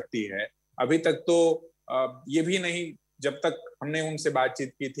हो सकती है। अभी तक तो ये भी नहीं, जब तक हमने उनसे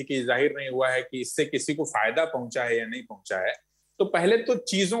बातचीत की थी, कि जाहिर नहीं हुआ है कि इससे किसी को फायदा पहुंचा है या नहीं पहुंचा है। तो पहले तो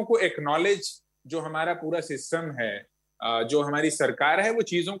चीजों को एक्नॉलेज, जो हमारा पूरा सिस्टम है, जो हमारी सरकार है, वो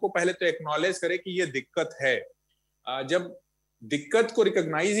चीजों को पहले तो एक्नॉलेज करे कि ये दिक्कत है। जब दिक्कत को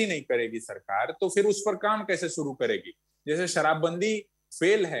रिकॉग्नाइज ही नहीं करेगी सरकार, तो फिर उस पर काम कैसे शुरू करेगी? जैसे शराबबंदी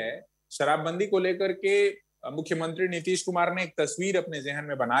फेल है, शराबबंदी को लेकर के मुख्यमंत्री नीतीश कुमार ने एक तस्वीर अपने जहन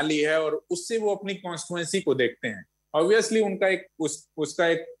में बना ली है, और उससे वो अपनी कॉन्स्टिट्यूएंसी को देखते हैं। ऑब्वियसली उनका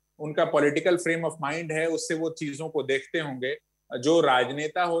एक उनका पॉलिटिकल फ्रेम ऑफ माइंड है, उससे वो चीजों को देखते होंगे। जो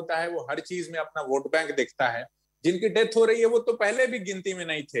राजनेता होता है वो हर चीज में अपना वोट बैंक देखता है। जिनकी डेथ हो रही है वो तो पहले भी गिनती में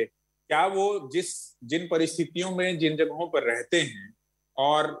नहीं थे। क्या वो जिन परिस्थितियों में, जिन जगहों पर रहते हैं,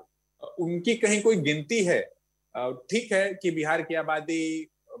 और उनकी कहीं कोई गिनती है? ठीक है कि बिहार की आबादी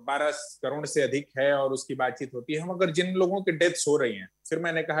 12 करोड़ से अधिक है और उसकी बातचीत होती है, मगर जिन लोगों की डेथ्स हो रही हैं, फिर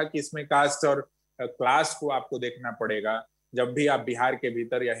मैंने कहा कि इसमें कास्ट और क्लास को आपको देखना पड़ेगा जब भी आप बिहार के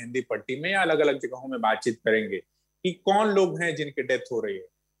भीतर या हिंदी पट्टी में या अलग अलग जगहों में बातचीत करेंगे, कि कौन लोग हैं जिनकी डेथ हो रही है,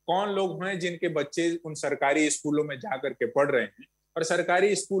 कौन लोग हैं जिनके बच्चे उन सरकारी स्कूलों में जाकर के पढ़ रहे हैं, और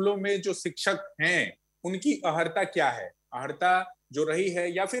सरकारी स्कूलों में जो शिक्षक हैं उनकी अहर्ता क्या है, अहर्ता जो रही है,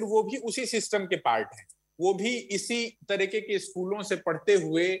 या फिर वो भी उसी सिस्टम के पार्ट हैं, वो भी इसी तरीके के स्कूलों से पढ़ते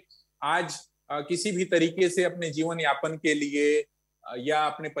हुए आज किसी भी तरीके से अपने जीवन यापन के लिए या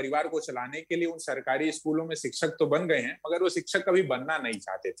अपने परिवार को चलाने के लिए उन सरकारी स्कूलों में शिक्षक तो बन गए हैं, मगर वो शिक्षक कभी बनना नहीं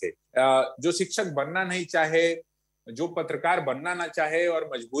चाहते थे। जो शिक्षक बनना नहीं चाहे, जो पत्रकार बनना ना चाहे और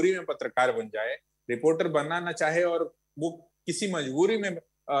मजबूरी में पत्रकार बन जाए, रिपोर्टर बनना ना चाहे और वो किसी मजबूरी में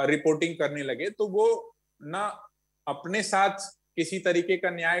रिपोर्टिंग करने लगे, तो वो ना अपने साथ किसी तरीके का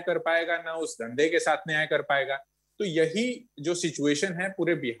न्याय कर पाएगा, ना उस धंधे के साथ न्याय कर पाएगा। तो यही जो सिचुएशन है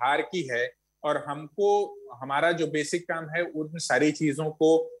पूरे बिहार की है, और हमको हमारा जो बेसिक काम है उन सारी चीजों को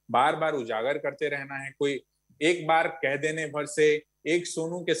बार बार उजागर करते रहना है। कोई एक बार कह देने भर से, एक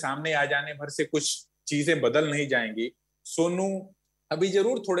सोनू के सामने आ जाने भर से कुछ चीजें बदल नहीं जाएंगी। सोनू अभी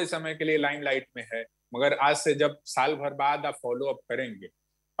जरूर थोड़े समय के लिए लाइमलाइट में है, मगर आज से जब साल भर बाद आप फॉलो अप करेंगे,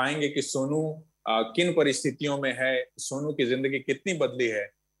 पाएंगे कि सोनू किन परिस्थितियों में है, सोनू की जिंदगी कितनी बदली है।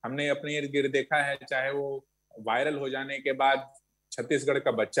 हमने अपने इर्द गिर्द देखा है, चाहे वो वायरल हो जाने के बाद छत्तीसगढ़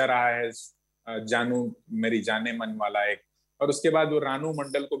का बच्चा रहा है जानू मेरी जाने मन वाला एक, और उसके बाद वो रानू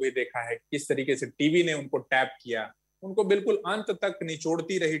मंडल को भी देखा है किस तरीके से टीवी ने उनको टैप किया, उनको बिल्कुल अंत तक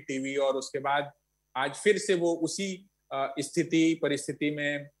निचोड़ती रही टीवी, और उसके बाद आज फिर से वो उसी स्थिति परिस्थिति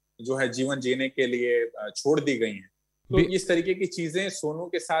में जो है जीवन जीने के लिए छोड़ दी गई हैं। तो इस तरीके की चीजें सोनू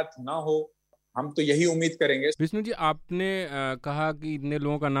के साथ ना हो, हम तो यही उम्मीद करेंगे। विष्णु जी, आपने कहा कि इतने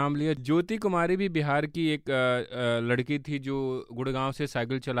लोगों का नाम लिया। ज्योति कुमारी भी बिहार की एक लड़की थी जो गुड़गांव से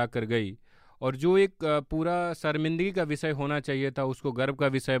साइकिल चला कर गई, और जो एक पूरा शर्मिंदगी का विषय होना चाहिए था उसको गर्व का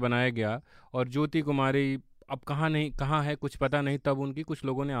विषय बनाया गया। और ज्योति कुमारी अब कहाँ है कुछ पता नहीं। तब उनकी कुछ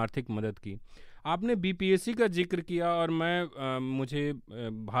लोगों ने आर्थिक मदद की। आपने बीपीएससी का जिक्र किया, और मुझे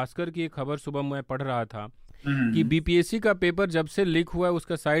भास्कर की एक खबर सुबह मैं पढ़ रहा था कि बीपीएससी का पेपर जब से लीक हुआ है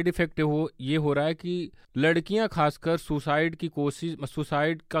उसका साइड इफेक्ट ये हो रहा है कि लड़कियां खासकर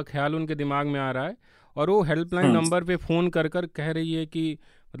सुसाइड का ख्याल उनके दिमाग में आ रहा है, और वो हेल्पलाइन नंबर पे फ़ोन कर कह रही है कि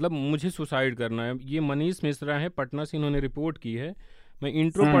मतलब मुझे सुसाइड करना है। ये मनीष मिश्रा है, पटना से इन्होंने रिपोर्ट की है। मैं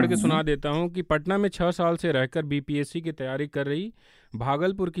इंट्रो पढ़ के सुना देता हूँ कि पटना में 6 साल से रहकर बीपीएससी की तैयारी कर रही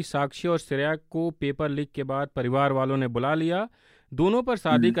भागलपुर की साक्षी और श्रेया को पेपर लीक के बाद परिवार वालों ने बुला लिया। दोनों पर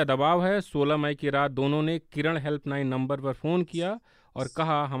शादी का दबाव है। 16 मई की रात दोनों ने किरण हेल्पलाइन नंबर पर फ़ोन किया और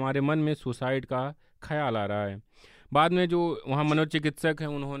कहा हमारे मन में सुसाइड का ख्याल आ रहा है। बाद में जो वहाँ मनोचिकित्सक हैं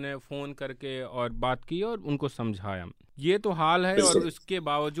उन्होंने फ़ोन करके और बात की और उनको समझाया। ये तो हाल है, और इसके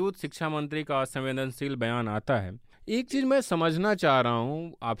बावजूद शिक्षा मंत्री का असंवेदनशील बयान आता है। एक चीज़ मैं समझना चाह रहा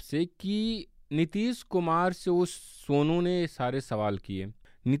हूँ आपसे कि नीतीश कुमार से उस सोनू ने सारे सवाल किए।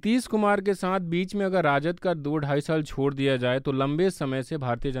 नीतीश कुमार के साथ बीच में अगर राजद का 2-2.5 साल छोड़ दिया जाए तो लंबे समय से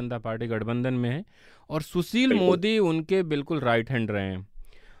भारतीय जनता पार्टी गठबंधन में है, और सुशील मोदी उनके बिल्कुल राइट हैंड रहे हैं।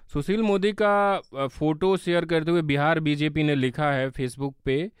 सुशील मोदी का फोटो शेयर करते हुए बिहार बीजेपी ने लिखा है फेसबुक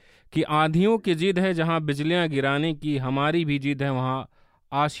पे कि आंधियों की जिद है जहां बिजलियां गिराने की, हमारी भी जिद है वहां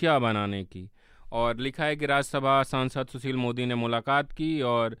आशिया बनाने की। और लिखा है कि राज्यसभा सांसद सुशील मोदी ने मुलाकात की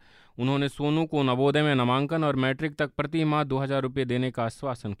और उन्होंने सोनू को नवोदय में नामांकन और मैट्रिक तक प्रति माह 2000 रुपये देने का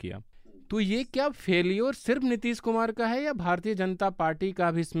आश्वासन किया। तो ये क्या फेलियर सिर्फ नीतीश कुमार का है या भारतीय जनता पार्टी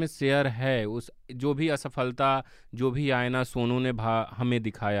का भी इसमें शेयर है? उस जो भी असफलता, जो भी आईना सोनू ने हमें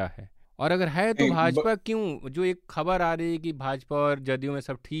दिखाया है, और अगर है तो भाजपा क्यों, जो एक खबर आ रही है कि भाजपा और जदयू में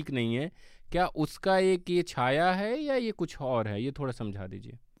सब ठीक नहीं है, क्या उसका एक ये छाया है या ये कुछ और है? ये थोड़ा समझा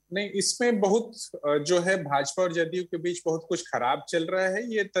दीजिए। नहीं, इसमें बहुत जो है भाजपा और जदयू के बीच बहुत कुछ खराब चल रहा है,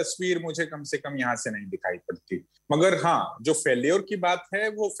 ये तस्वीर मुझे कम से कम यहाँ से नहीं दिखाई पड़ती। मगर हाँ, जो फेल्योर की बात है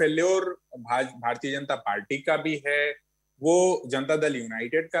वो फेल्योर भारतीय जनता पार्टी का भी है, वो जनता दल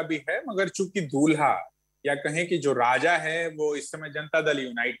यूनाइटेड का भी है। मगर चूंकि दूल्हा या कहें कि जो राजा है वो इस समय जनता दल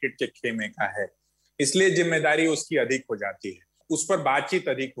यूनाइटेड के खेमे का है, इसलिए जिम्मेदारी उसकी अधिक हो जाती है, उस पर बातचीत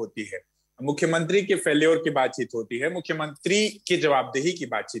अधिक होती है। मुख्यमंत्री के फेल्योर की बातचीत होती है, मुख्यमंत्री की जवाबदेही की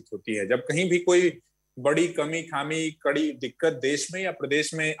बातचीत होती है। जब कहीं भी कोई बड़ी कमी, खामी, कड़ी दिक्कत देश में या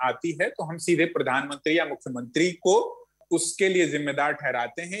प्रदेश में आती है तो हम सीधे प्रधानमंत्री या मुख्यमंत्री को उसके लिए जिम्मेदार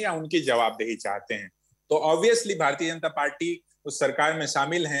ठहराते हैं या उनकी जवाबदेही चाहते हैं। तो ऑब्वियसली भारतीय जनता पार्टी उस सरकार में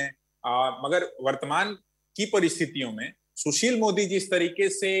शामिल है, मगर वर्तमान की परिस्थितियों में सुशील मोदी जिस तरीके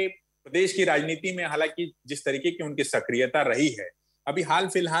से प्रदेश की राजनीति में, हालांकि जिस तरीके की उनकी सक्रियता रही है, अभी हाल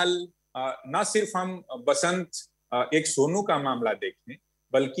फिलहाल न सिर्फ हम बसंत एक सोनू का मामला देखें,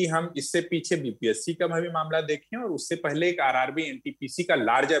 बल्कि हम इससे पीछे बीपीएससी का भी मामला देखें, और उससे पहले एक आरआरबी एनटीपीसी का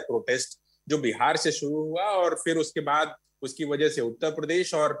लार्जर प्रोटेस्ट जो बिहार से शुरू हुआ और फिर उसके बाद उसकी वजह से उत्तर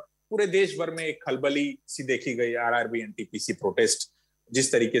प्रदेश और पूरे देश भर में एक खलबली सी देखी गई। आरआरबी एनटीपीसी प्रोटेस्ट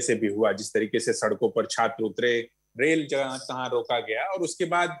जिस तरीके से भी हुआ, जिस तरीके से सड़कों पर छात्र उतरे, रेल जगह तहां रोका गया, और उसके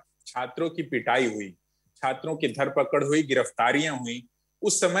बाद छात्रों की पिटाई हुई, छात्रों की धरपकड़ हुई, गिरफ्तारियां हुई,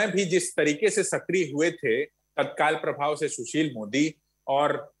 उस समय भी जिस तरीके से सक्रिय हुए थे तत्काल प्रभाव से सुशील मोदी,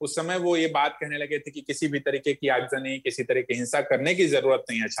 और उस समय वो ये बात कहने लगे थे कि किसी भी तरीके की आगजनी, किसी तरह की हिंसा करने की जरूरत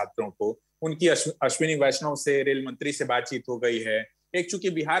नहीं है छात्रों को। उनकी अश्विनी वैष्णव से, रेल मंत्री से बातचीत हो गई है। एक चूंकि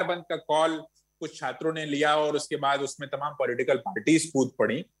बिहार बंद का कॉल कुछ छात्रों ने लिया और उसके बाद उसमें तमाम पॉलिटिकल पार्टीज कूद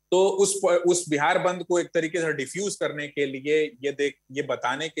पड़ी, तो उस बिहार बंद को एक तरीके से डिफ्यूज करने के लिए, ये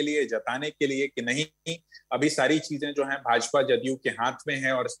बताने के लिए, जताने के लिए कि नहीं, अभी सारी चीजें जो हैं भाजपा जदयू के हाथ में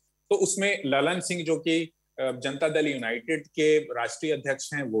हैं। और तो उसमें ललन सिंह जो कि जनता दल यूनाइटेड के राष्ट्रीय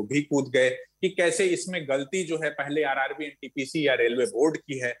अध्यक्ष हैं वो भी कूद गए कि कैसे इसमें गलती जो है पहले आरआरबी एनटीपीसी या रेलवे बोर्ड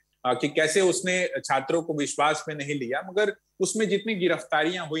की है, कि कैसे उसने छात्रों को विश्वास में नहीं लिया। मगर उसमें जितनी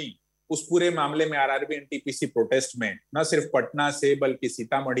गिरफ्तारियां हुई उस पूरे मामले में आरआरबी एनटीपीसी प्रोटेस्ट में, न सिर्फ पटना से बल्कि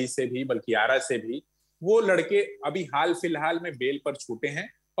सीतामढ़ी से भी, बल्कि आरा से भी, वो लड़के अभी हाल फिलहाल में बेल पर छूटे हैं।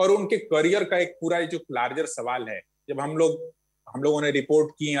 और उनके करियर का एक पूरा जो लार्जर सवाल है, जब हम लोगों ने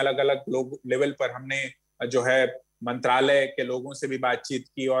रिपोर्ट की, अलग अलग लोग लेवल पर हमने जो है मंत्रालय के लोगों से भी बातचीत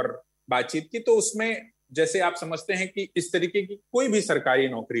की, तो उसमें जैसे आप समझते हैं कि इस तरीके की कोई भी सरकारी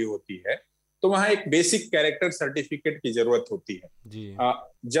नौकरी होती है तो वहां एक बेसिक कैरेक्टर सर्टिफिकेट की जरूरत होती है जी।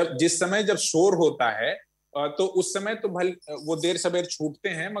 जिस समय जब शोर होता है तो उस समय तो वो देर सवेर छूटते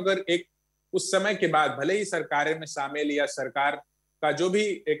हैं, मगर एक उस समय के बाद भले ही सरकारें में शामिल या सरकार का जो भी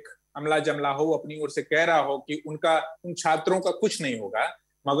एक अमला जमला हो अपनी ओर से कह रहा हो कि उन छात्रों का कुछ नहीं होगा,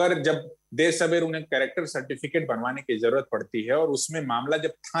 मगर जब देर सवेर उन्हें कैरेक्टर सर्टिफिकेट बनवाने की जरूरत पड़ती है और उसमें मामला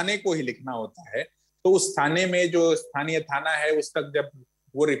जब थाने को ही लिखना होता है, तो उस थाने में जो स्थानीय थाना है उस तक जब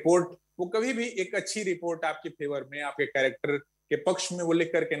वो रिपोर्ट, वो कभी भी एक अच्छी रिपोर्ट आपके फेवर में, आपके कैरेक्टर के पक्ष में वो लिख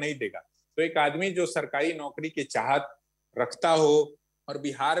करके नहीं देगा। तो एक आदमी जो सरकारी नौकरी की चाहत रखता हो और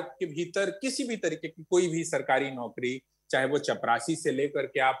बिहार के भीतर किसी भी तरीके की कोई भी सरकारी नौकरी, चाहे वो चपरासी से लेकर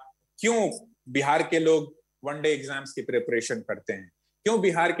के, आप क्यों बिहार के लोग वनडे एग्जाम्स की प्रिपरेशन करते हैं, क्यों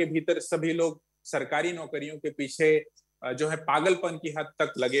बिहार के भीतर सभी लोग सरकारी नौकरियों के पीछे जो है पागलपन की हद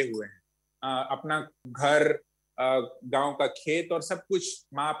तक लगे हुए हैं। अपना घर, गांव का खेत और सब कुछ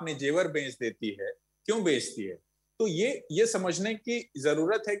माँ अपने जेवर बेच देती है, क्यों बेचती है? तो ये समझने की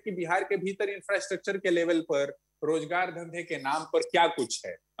जरूरत है कि बिहार के भीतर इंफ्रास्ट्रक्चर के लेवल पर, रोजगार धंधे के नाम पर क्या कुछ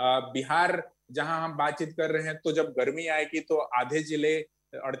है। बिहार जहां हम बातचीत कर रहे हैं, तो जब गर्मी आएगी तो आधे जिले,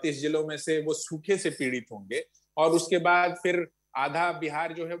 38 जिलों में से वो सूखे से पीड़ित होंगे और उसके बाद फिर आधा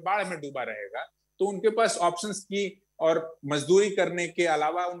बिहार जो है बाढ़ में डूबा रहेगा। तो उनके पास ऑप्शंस की और मजदूरी करने के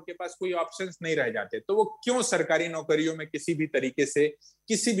अलावा उनके पास कोई ऑप्शंस नहीं रह जाते, तो वो क्यों सरकारी नौकरियों में किसी भी तरीके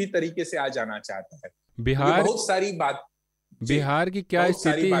से आ जाना चाहता है। बिहार बहुत सारी बात, बिहार की क्या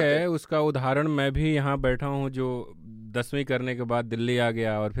स्थिति है उसका उदाहरण मैं भी यहाँ बैठा हूँ, जो 10वीं करने के बाद दिल्ली आ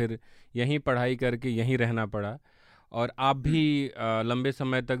गया और फिर यहीं पढ़ाई करके यहीं रहना पड़ा, और आप भी लंबे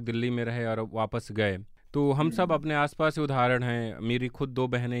समय तक दिल्ली में रहे और वापस गए। तो हम सब अपने आसपास से उदाहरण हैं। मेरी खुद 2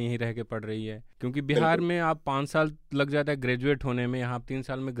 बहनें यहीं रह के पढ़ रही है, क्योंकि बिहार में आप 5 साल लग जाता है ग्रेजुएट होने में, यहाँ आप 3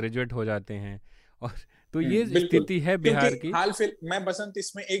 साल में ग्रेजुएट हो जाते हैं। और तो ये स्थिति है बिहार की। मैं बसंत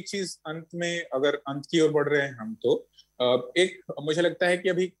इसमें एक चीज अंत में, अगर अंत की ओर बढ़ रहे हैं हम, तो एक मुझे लगता है कि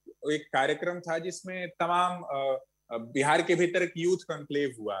अभी एक कार्यक्रम था जिसमें तमाम बिहार के भीतर एक यूथ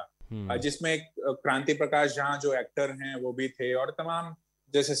कॉन्क्लेव हुआ, जिसमें क्रांति प्रकाश झा जो एक्टर हैं वो भी थे, और तमाम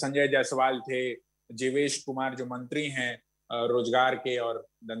जैसे संजय जायसवाल थे, जीवेश कुमार जो मंत्री हैं रोजगार के और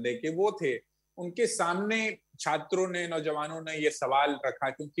धंधे के, वो थे। उनके सामने छात्रों ने, नौजवानों ने ये सवाल रखा,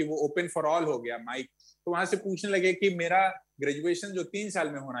 क्योंकि वो ओपन फॉर ऑल हो गया माइक, तो वहां से पूछने लगे कि मेरा ग्रेजुएशन जो 3 साल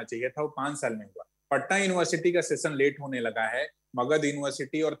में होना चाहिए था वो 5 साल में हुआ। पटना यूनिवर्सिटी का सेशन लेट होने लगा है, मगध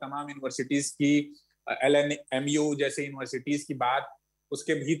यूनिवर्सिटी और तमाम यूनिवर्सिटीज की, LNMU जैसे यूनिवर्सिटीज की बात,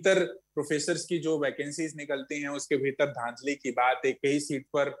 उसके भीतर प्रोफेसर्स की जो वैकेंसीज निकलती हैं उसके भीतर धांधली की बात, एक ही सीट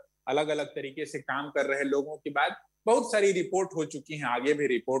पर अलग अलग तरीके से काम कर रहे लोगों की बात, बहुत सारी रिपोर्ट हो चुकी हैं, आगे भी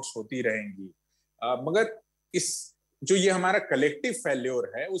रिपोर्ट्स होती रहेंगी। मगर जो ये हमारा कलेक्टिव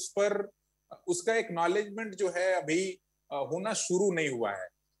फेल्योर है, उस पर उसका एक्नॉलेजमेंट जो है अभी होना शुरू नहीं हुआ है,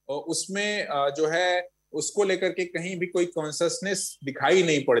 और उसमें जो है उसको लेकर के कहीं भी कोई कॉन्शसनेस दिखाई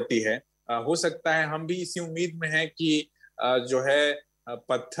नहीं पड़ती है। हो सकता है हम भी इसी उम्मीद में हैं कि जो है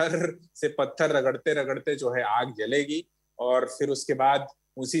पत्थर से पत्थर रगड़ते रगड़ते जो है आग जलेगी और फिर उसके बाद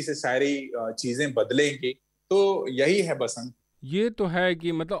उसी से सारी चीजें बदलेंगी। तो यही है बसंत। ये तो है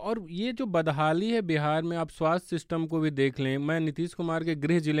कि मतलब, और ये जो बदहाली है बिहार में, आप स्वास्थ्य सिस्टम को भी देख लें। मैं नीतीश कुमार के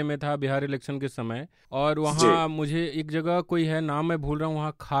गृह जिले में था बिहार इलेक्शन के समय, और वहाँ मुझे एक जगह कोई है, नाम मैं भूल रहा हूँ,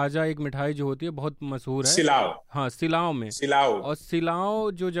 वहाँ खाजा एक मिठाई जो होती है बहुत मशहूर है, सिलाव। हाँ, सिलाव में। और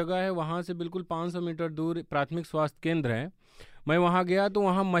सिलाव जो जगह है वहाँ से बिल्कुल 500 मीटर दूर प्राथमिक स्वास्थ्य केंद्र है। मैं वहाँ गया तो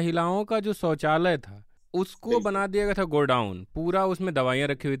वहाँ महिलाओं का जो शौचालय था उसको बना दिया गया था गोडाउन, पूरा उसमें दवाइयाँ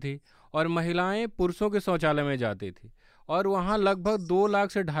रखी हुई थी, और महिलाएं पुरुषों के शौचालय में जाती थी। और वहाँ लगभग 2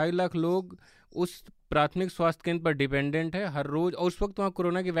 लाख से 2.5 लाख लोग उस प्राथमिक स्वास्थ्य केंद्र पर डिपेंडेंट है हर रोज, और उस वक्त वहाँ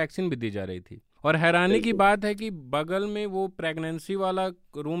कोरोना की वैक्सीन भी दी जा रही थी। और हैरानी की बात है कि बगल में वो प्रेगनेंसी वाला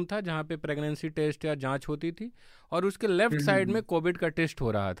रूम था जहाँ पे प्रेगनेंसी टेस्ट या जांच होती थी, और उसके लेफ्ट साइड में कोविड का टेस्ट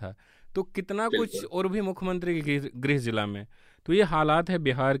हो रहा था। तो कितना कुछ, और भी मुख्यमंत्री के गृह जिला में। तो ये हालात है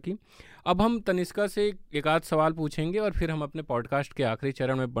बिहार की। अब हम तनिष्का से एक आध सवाल पूछेंगे और फिर हम अपने पॉडकास्ट के आखिरी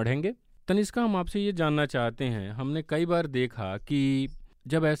चरण में बढ़ेंगे। तनिष्का, हम आपसे ये जानना चाहते हैं, हमने कई बार देखा कि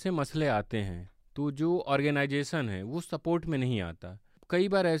जब ऐसे मसले आते हैं तो जो ऑर्गेनाइजेशन है वो सपोर्ट में नहीं आता। कई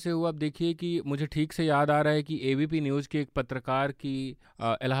बार ऐसे हुआ, आप देखिए कि मुझे ठीक से याद आ रहा है कि एबीपी न्यूज़ के एक पत्रकार की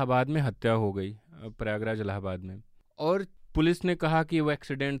इलाहाबाद में हत्या हो गई, प्रयागराज इलाहाबाद में, और पुलिस ने कहा कि वो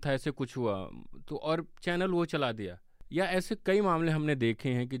एक्सीडेंट था, ऐसे कुछ हुआ, तो और चैनल वो चला दिया। या ऐसे कई मामले हमने देखे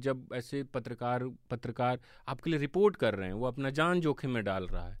हैं कि जब ऐसे पत्रकार आपके लिए रिपोर्ट कर रहे हैं, वो अपना जान जोखिम में डाल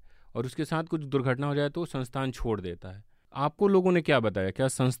रहा है और उसके साथ कुछ दुर्घटना हो जाए तो संस्थान छोड़ देता है। आपको लोगों ने क्या बताया, क्या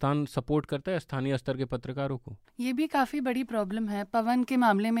संस्थान सपोर्ट करता है स्थानीय स्तर के पत्रकारों को? ये भी काफ़ी बड़ी प्रॉब्लम है। पवन के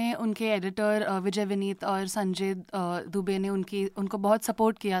मामले में उनके एडिटर विजय विनीत और संजय दुबे ने उनको बहुत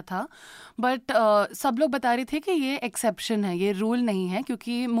सपोर्ट किया था, बट सब लोग बता रहे थे कि ये एक्सेप्शन है, ये रूल नहीं है,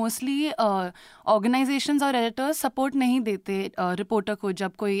 क्योंकि मोस्टली ऑर्गेनाइजेशंस और एडिटर्स सपोर्ट नहीं देते रिपोर्टर को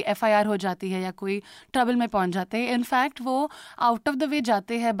जब कोई एफआईआर हो जाती है या कोई ट्रबल में पहुंच जाते हैं। इनफैक्ट वो आउट ऑफ द वे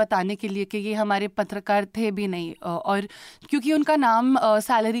जाते हैं बताने के लिए कि ये हमारे पत्रकार थे भी नहीं, और क्योंकि उनका नाम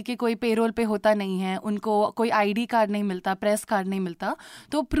सैलरी के कोई पेरोल पे होता नहीं है, उनको कोई आईडी कार्ड नहीं मिलता, प्रेस कार्ड नहीं मिलता,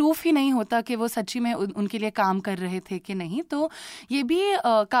 तो प्रूफ ही नहीं होता कि वो सच्ची में उनके लिए काम कर रहे थे कि नहीं। तो ये भी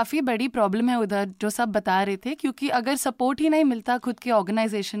काफ़ी बड़ी प्रॉब्लम है उधर, जो सब बता रहे थे, क्योंकि अगर सपोर्ट ही नहीं मिलता खुद के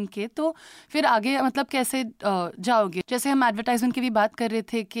ऑर्गेनाइजेशन के तो फिर आगे मतलब कैसे जाओगे। जैसे हम एडवर्टाइजमेंट की भी बात कर रहे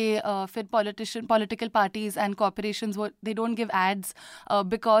थे कि फिर political parties and corporations they don't give ads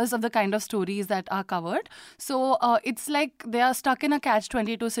because of the kind of stories that are covered. So it's like they are stuck in a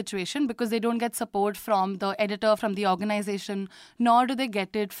catch-22 situation because they don't get support from the editor, from the organization, nor do they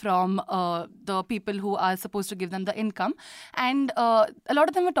get it from the people who are supposed to give them the income. And a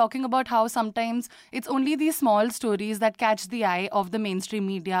lot of them were talking about how sometimes it's only these small stories that catch the eye of the mainstream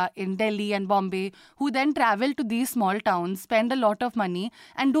media in Delhi and Bombay, who then travel to these small towns, spend a lot of money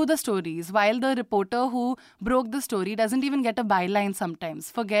and do the stories, while the reporter who broke the story doesn't even get a byline sometimes,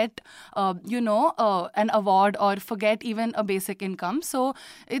 forget an award, or forget even a basic income. So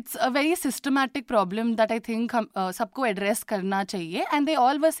it's a very systematic problem that I think sabko address karna chahiye. And they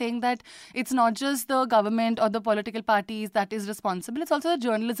all were saying that it's not just the government or the political parties that is responsible, it's also the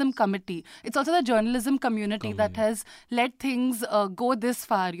journalism committee, it's also the journalism community that has let things go this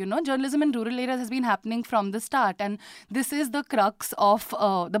far. Journalism in rural areas has been happening from the start, and this is the crux of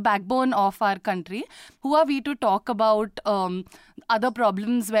the backbone of our country. Who are we to talk about other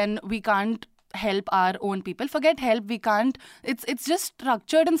problems when we can't help our own people? Forget help, we can't. It's just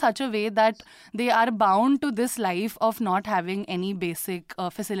structured in such a way that they are bound to this life of not having any basic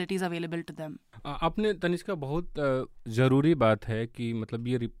facilities available to them. आपने तनिष्का बहुत ज़रूरी बात है कि मतलब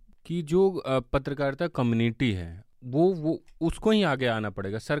ये कि जो पत्रकारिता कम्युनिटी है वो उसको ही आगे आना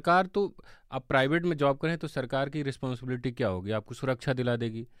पड़ेगा। सरकार तो, आप प्राइवेट में जॉब करें तो सरकार की रिस्पॉन्सिबिलिटी क्या होगी? आपको सुरक्षा दिला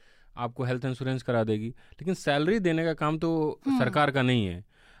देगी, आपको हेल्थ इंश्योरेंस करा देगी, लेकिन सैलरी देने का काम तो सरकार का नहीं है।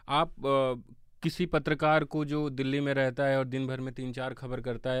 आप किसी पत्रकार को जो दिल्ली में रहता है और दिन भर में 3-4 खबर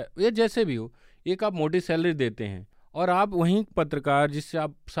करता है, या जैसे भी हो, एक आप मोटी सैलरी देते हैं, और आप वहीं पत्रकार जिससे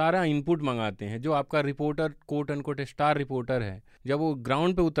आप सारा इनपुट मंगाते हैं, जो आपका reporter quote unquote star reporter है, जब वो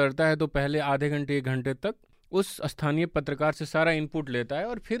ग्राउंड पे उतरता है तो पहले आधे घंटे 1 घंटे तक उस स्थानीय पत्रकार से सारा इनपुट लेता है,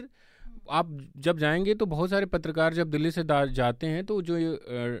 और फिर आप जब जाएंगे तो बहुत सारे पत्रकार जब दिल्ली से जाते हैं तो जो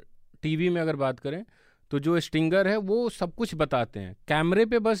टीवी में अगर बात करें तो जो स्टिंगर है वो सब कुछ बताते हैं, कैमरे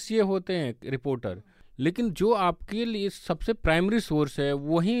पे बस ये होते हैं रिपोर्टर, लेकिन जो आपके लिए सबसे प्राइमरी सोर्स है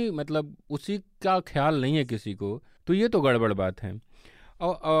वही मतलब उसी का ख्याल नहीं है किसी को, तो ये तो गड़बड़ बात है।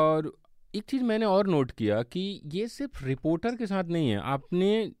 और एक चीज़ मैंने और नोट किया कि ये सिर्फ रिपोर्टर के साथ नहीं है।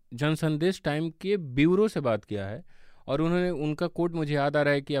 आपने जनसंदेश टाइम के ब्यूरो से बात किया है और उनका कोट मुझे याद आ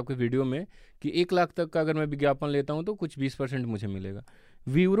रहा है कि आपके वीडियो में कि 1 लाख तक का अगर मैं विज्ञापन लेता हूँ तो कुछ 20% मुझे मिलेगा।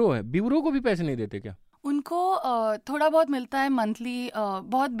 ब्यूरो है, ब्यूरो को भी पैसे नहीं देते क्या? उनको थोड़ा बहुत मिलता है मंथली,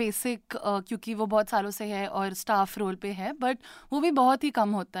 बहुत बेसिक, क्योंकि वो बहुत सालों से है और स्टाफ रोल पे है, बट वो भी बहुत ही कम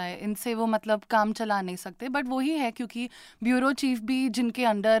होता है, इनसे वो मतलब काम चला नहीं सकते। बट वही है, क्योंकि ब्यूरो चीफ भी जिनके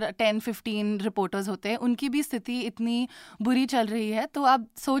अंडर 10-15 रिपोर्टर्स होते हैं, उनकी भी स्थिति इतनी बुरी चल रही है, तो आप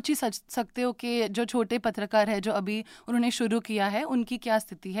सोच ही सकते हो कि जो छोटे पत्रकार है जो अभी उन्होंने शुरू किया है उनकी क्या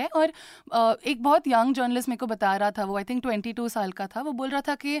स्थिति है। और एक बहुत यंग जर्नलिस्ट मेरे को बता रहा था, वो आई थिंक 22 साल का था, वो बोल रहा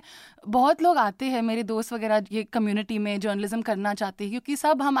था कि बहुत लोग आते हैं, मेरे दोस्त वगैरह ये कम्युनिटी में जर्नलिज्म करना चाहते हैं, क्योंकि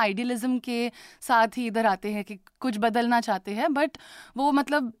सब हम आइडियलिज्म के साथ ही इधर आते हैं कि कुछ बदलना चाहते हैं, बट वो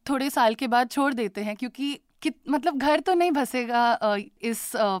मतलब थोड़े साल के बाद छोड़ देते हैं, क्योंकि मतलब घर तो नहीं बसेगा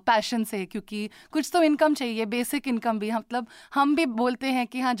इस पैशन से, क्योंकि कुछ तो इनकम चाहिए, बेसिक इनकम भी। मतलब हम भी बोलते हैं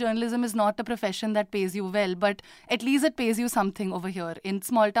कि हाँ, journalism is not a profession that page you well, but at least it pays you something over here. In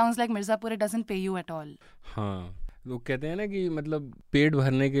small towns like Mirzapur it doesn't पे यू एट ऑल। हाँ, लोग कहते हैं ना कि मतलब पेट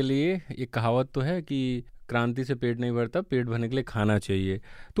भरने के लिए, एक कहावत तो है कि क्रांति से पेट नहीं भरता, पेट भरने के लिए खाना चाहिए।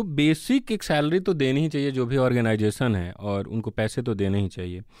 तो बेसिक एक सैलरी तो देनी ही चाहिए जो भी ऑर्गेनाइजेशन है, और उनको पैसे तो देने ही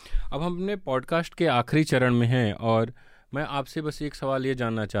चाहिए। अब हम अपने पॉडकास्ट के आखिरी चरण में हैं और मैं आपसे बस एक सवाल ये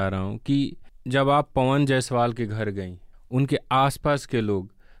जानना चाह रहा हूँ कि जब आप पवन जायसवाल के घर गई, उनके आसपास के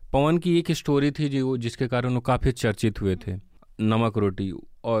लोग, पवन की एक स्टोरी थी जिसके कारण वो काफ़ी चर्चित हुए थे, नमक रोटी,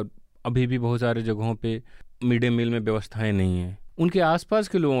 और अभी भी बहुत सारे जगहों पे मिड डे मील में व्यवस्थाएं नहीं हैं। उनके आसपास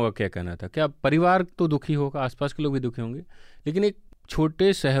के लोगों का क्या कहना था? क्या परिवार तो दुखी होगा, आसपास के लोग भी दुखी होंगे, लेकिन एक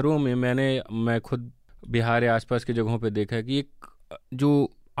छोटे शहरों में मैं खुद बिहार या आसपास की जगहों पे देखा है कि एक जो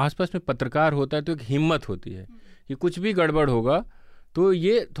आसपास में पत्रकार होता है तो एक हिम्मत होती है कि कुछ भी गड़बड़ होगा तो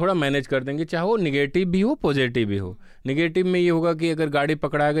ये थोड़ा मैनेज कर देंगे, चाहे वो निगेटिव भी हो पॉजिटिव भी हो। निगेटिव में ये होगा कि अगर गाड़ी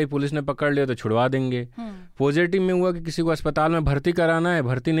पकड़ा गई, पुलिस ने पकड़ लिया तो छुड़वा देंगे। पॉजिटिव में हुआ कि किसी को अस्पताल में भर्ती कराना है,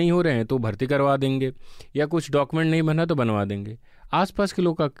 भर्ती नहीं हो रहे हैं तो भर्ती करवा देंगे, या कुछ डॉक्यूमेंट नहीं बना तो बनवा देंगे। आसपास के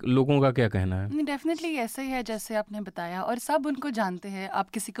लोगों का क्या कहना है? डेफिनेटली ऐसा ही है जैसे आपने बताया, और सब उनको जानते हैं। आप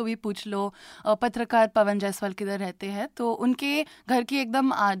किसी को भी पूछ लो पत्रकार पवन जायसवाल किधर रहते हैं, तो उनके घर की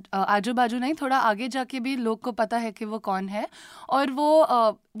एकदम आजू बाजू नहीं, थोड़ा आगे जाके भी लोग को पता है कि वो कौन है। और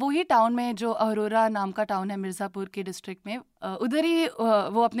वो ही टाउन में जो अरोरा नाम का टाउन है मिर्ज़ापुर के डिस्ट्रिक्ट में, उधर ही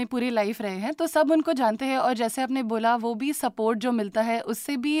वो अपनी पूरी लाइफ रहे हैं, तो सब उनको जानते हैं। और जैसे आपने बोला, वो भी सपोर्ट जो मिलता है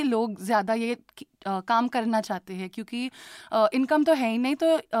उससे भी लोग ज़्यादा ये काम करना चाहते हैं, क्योंकि इनकम तो है ही नहीं।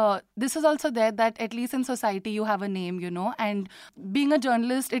 तो this is also there that at least in society you have a name, you know, and being a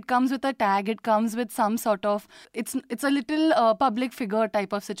journalist it comes with a tag, it comes with some sort of it's a little public figure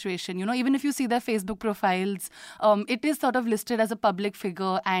type of situation, you know. Even if you see their Facebook profiles, it is sort of listed as a public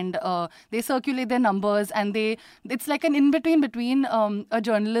figure, and they circulate their numbers, and it's like an in-between between a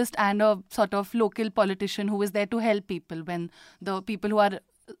journalist and a sort of local politician who is there to help people when the people who are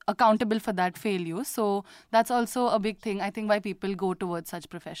accountable for that fail you. So that's also a big thing, I think, why people go towards such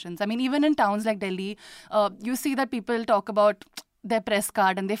professions. I mean, even in towns like Delhi, you see that people talk about their press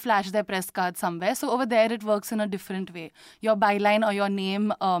card and they flash their press card somewhere. So over there it works in a different way. Your byline or your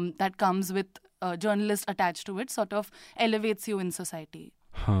name that comes with a journalist attached to it sort of elevates you in society.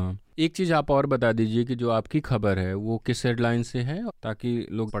 हाँ, एक चीज़ आप और बता दीजिए कि जो आपकी खबर है वो किस हेडलाइन से है, ताकि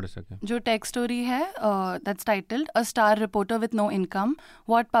लोग पढ़ सकें। जो टेक स्टोरी है that's titled a star reporter with no income,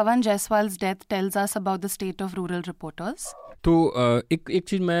 what Pawan जायसवाल्स death tells us about the state of rural reporters. तो एक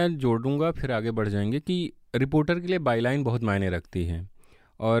चीज़ मैं जोड़ दूंगा, फिर आगे बढ़ जाएंगे, कि रिपोर्टर के लिए बाईलाइन बहुत मायने रखती है।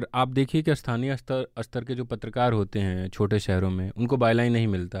 और आप देखिए कि स्थानीय स्तर के जो पत्रकार होते हैं छोटे शहरों में, उनको बाईलाइन नहीं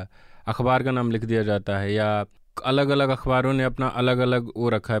मिलता। अखबार का नाम लिख दिया जाता है, या अलग अलग अखबारों ने अपना अलग अलग वो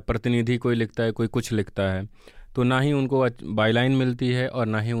रखा है, प्रतिनिधि कोई लिखता है, कोई कुछ लिखता है, तो ना ही उनको बाईलाइन मिलती है और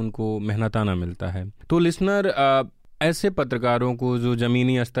ना ही उनको मेहनताना मिलता है। तो लिसनर ऐसे पत्रकारों को जो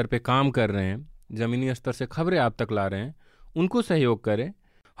ज़मीनी स्तर पे काम कर रहे हैं, ज़मीनी स्तर से खबरें आप तक ला रहे हैं, उनको सहयोग करें।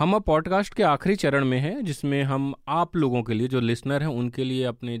 हम अब पॉडकास्ट के आखिरी चरण में हैं, जिसमें हम आप लोगों के लिए, जो लिसनर हैं, उनके लिए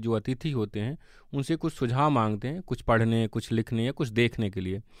अपने जो अतिथि होते हैं उनसे कुछ सुझाव मांगते हैं, कुछ पढ़ने, कुछ लिखने या कुछ देखने के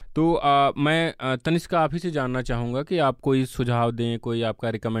लिए। तो मैं तनिष्का आप ही से जानना चाहूँगा कि आप कोई सुझाव दें, कोई आपका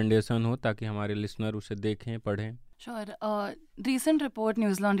रिकमेंडेशन हो, ताकि हमारे लिसनर उसे देखें, पढ़ें। Sure. recent report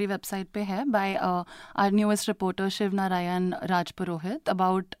News Laundry website पे है by our newest reporter Shiv Narayan Rajpurohit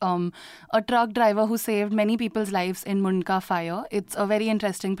about a truck driver who saved many people's lives in Mundka fire. It's a very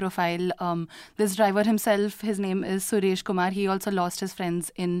interesting profile. This driver himself, his name is Suresh Kumar. He also lost his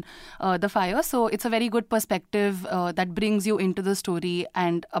friends in the fire. So it's a very good perspective that brings you into the story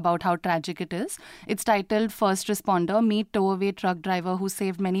and about how tragic it is. It's titled First Responder, Meet Tow-Away Truck Driver Who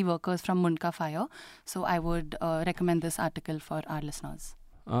Saved Many Workers from Mundka Fire. So I would recommend this article for our listeners.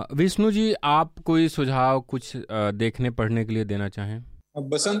 Vishnu ji, आप कोई सुझाव कुछ देखने पढ़ने के लिए देना चाहें?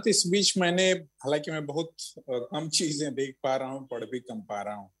 बसंत, इस बीच मैंने, हालांकि मैं बहुत कम चीजें देख पा रहा हूँ, पढ़ भी कम पा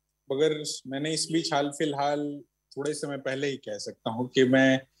रहा हूँ, मगर मैंने इस बीच हाल फिलहाल थोड़े समय पहले ही कह सकता हूँ कि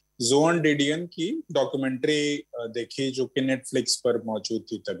मैं जोन डिडियन की डॉक्यूमेंट्री देखी, जो कि नेटफ्लिक्स पर मौजूद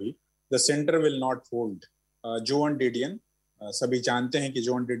थी तभी, the centre will not hold. Zone डिडियन, सभी जानते हैं कि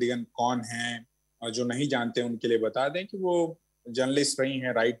जोन डिडियन कौन है, और जो नहीं जानते उनके लिए बता दें कि वो जर्नलिस्ट रही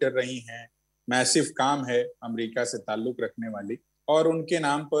हैं, राइटर रही हैं, मैसिव काम है अमेरिका से ताल्लुक रखने वाली, और उनके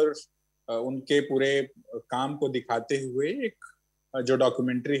नाम पर उनके पूरे काम को दिखाते हुए एक जो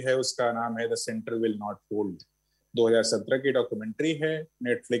डॉक्यूमेंट्री है उसका नाम है the centre will not hold. 2017 की डॉक्यूमेंट्री है,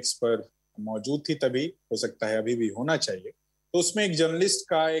 नेटफ्लिक्स पर मौजूद थी तभी, हो सकता है अभी भी होना चाहिए। तो उसमें एक जर्नलिस्ट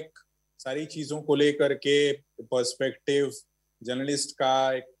का एक सारी चीजों को लेकर के पर्सपेक्टिव, जर्नलिस्ट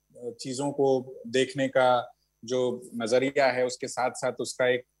का एक चीजों को देखने का जो नजरिया है, उसके साथ साथ उसका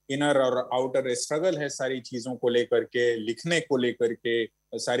एक इनर और आउटर स्ट्रगल है सारी चीजों को लेकर के, लिखने को लेकर के,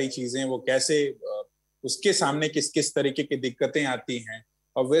 सारी चीजें वो कैसे, उसके सामने किस किस तरीके की दिक्कतें आती हैं,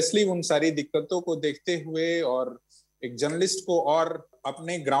 ऑब्वियसली उन सारी दिक्कतों को देखते हुए और एक जर्नलिस्ट को और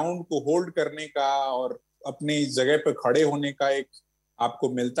अपने ग्राउंड को होल्ड करने का और अपनी जगह पर खड़े होने का एक आपको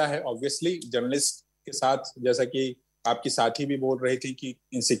मिलता है। ऑब्वियसली जर्नलिस्ट के साथ, जैसा कि आपकी साथी भी बोल रही थी कि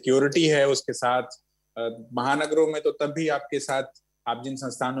इनसिक्योरिटी है उसके साथ, महानगरों में तो तब भी आपके साथ, आप जिन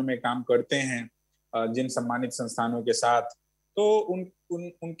संस्थानों में काम करते हैं, जिन सम्मानित संस्थानों के साथ, तो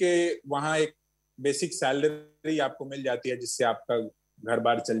उनके वहाँ एक बेसिक सैलरी आपको मिल जाती है जिससे आपका घर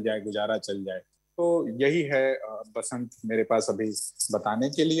बार चल जाए, गुजारा चल जाए। तो यही है बसंत मेरे पास अभी बताने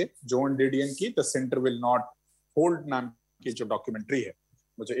के लिए। जॉन डिडियन की the centre will not hold नाम की जो डॉक्यूमेंट्री है,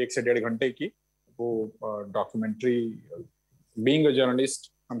 मुझे 1 से 1.5 घंटे की वो डॉक्यूमेंट्री, बीइंग अ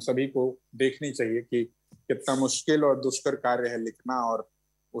जर्नलिस्ट हम सभी को देखनी चाहिए कि कितना मुश्किल और दुष्कर कार्य है लिखना और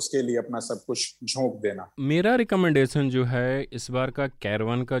उसके लिए अपना सब कुछ झोंक देना। मेरा रिकमेंडेशन जो है इस बार का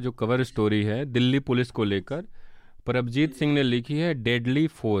कैरवन का जो कवर स्टोरी है दिल्ली पुलिस को लेकर, प्रभजीत सिंह ने लिखी है, डेडली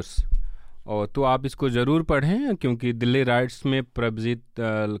फोर्स। और तो आप इसको ज़रूर पढ़ें क्योंकि दिल्ली राइट्स में प्रभजीत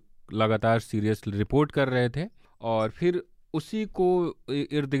लगातार सीरियस रिपोर्ट कर रहे थे और फिर उसी को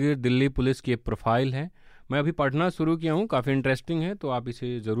इर्द गिर्द दिल्ली पुलिस की एक प्रोफाइल है। मैं अभी पढ़ना शुरू किया हूँ, काफ़ी इंटरेस्टिंग है, तो आप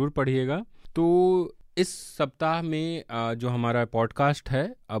इसे ज़रूर पढ़िएगा। तो इस सप्ताह में जो हमारा पॉडकास्ट है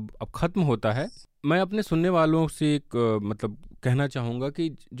अब ख़त्म होता है। मैं अपने सुनने वालों से एक मतलब कहना चाहूँगा कि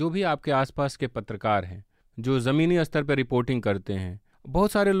जो भी आपके आसपास के पत्रकार हैं जो ज़मीनी स्तर पर रिपोर्टिंग करते हैं,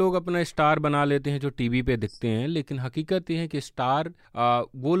 बहुत सारे लोग अपना स्टार बना लेते हैं जो टीवी पे दिखते हैं, लेकिन हकीकत ये है कि स्टार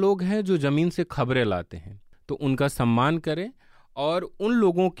वो लोग हैं जो ज़मीन से खबरें लाते हैं। तो उनका सम्मान करें और उन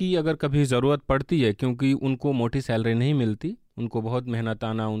लोगों की अगर कभी ज़रूरत पड़ती है, क्योंकि उनको मोटी सैलरी नहीं मिलती, उनको बहुत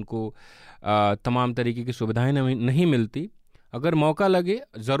मेहनताना, उनको तमाम तरीके की सुविधाएं नहीं मिलती, अगर मौका लगे,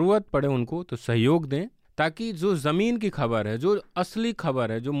 ज़रूरत पड़े उनको, तो सहयोग दें ताकि जो ज़मीन की खबर है, जो असली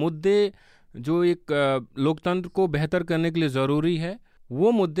खबर है, जो मुद्दे जो एक लोकतंत्र को बेहतर करने के लिए ज़रूरी है,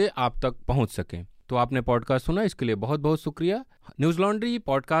 वो मुद्दे आप तक पहुंच सकें। तो आपने पॉडकास्ट सुना, इसके लिए बहुत बहुत शुक्रिया। न्यूज़ लॉन्ड्री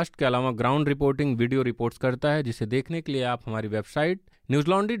पॉडकास्ट के अलावा ग्राउंड रिपोर्टिंग वीडियो रिपोर्ट्स करता है, जिसे देखने के लिए आप हमारी वेबसाइट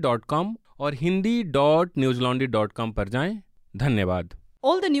newslaundry.com और hindi.newslaundry.com पर जाएं। धन्यवाद।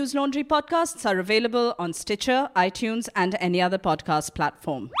 All the News Laundry podcasts are available on Stitcher, iTunes, and any other podcast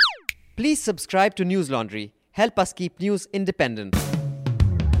platform. Please subscribe to News Laundry. Help us keep news independent.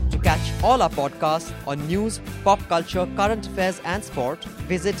 To catch all our podcasts on news, pop culture, current affairs, and sport,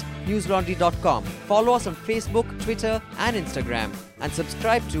 visit newslaundry.com. Follow us on Facebook, Twitter, and Instagram, and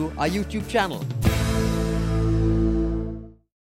subscribe to our YouTube channel.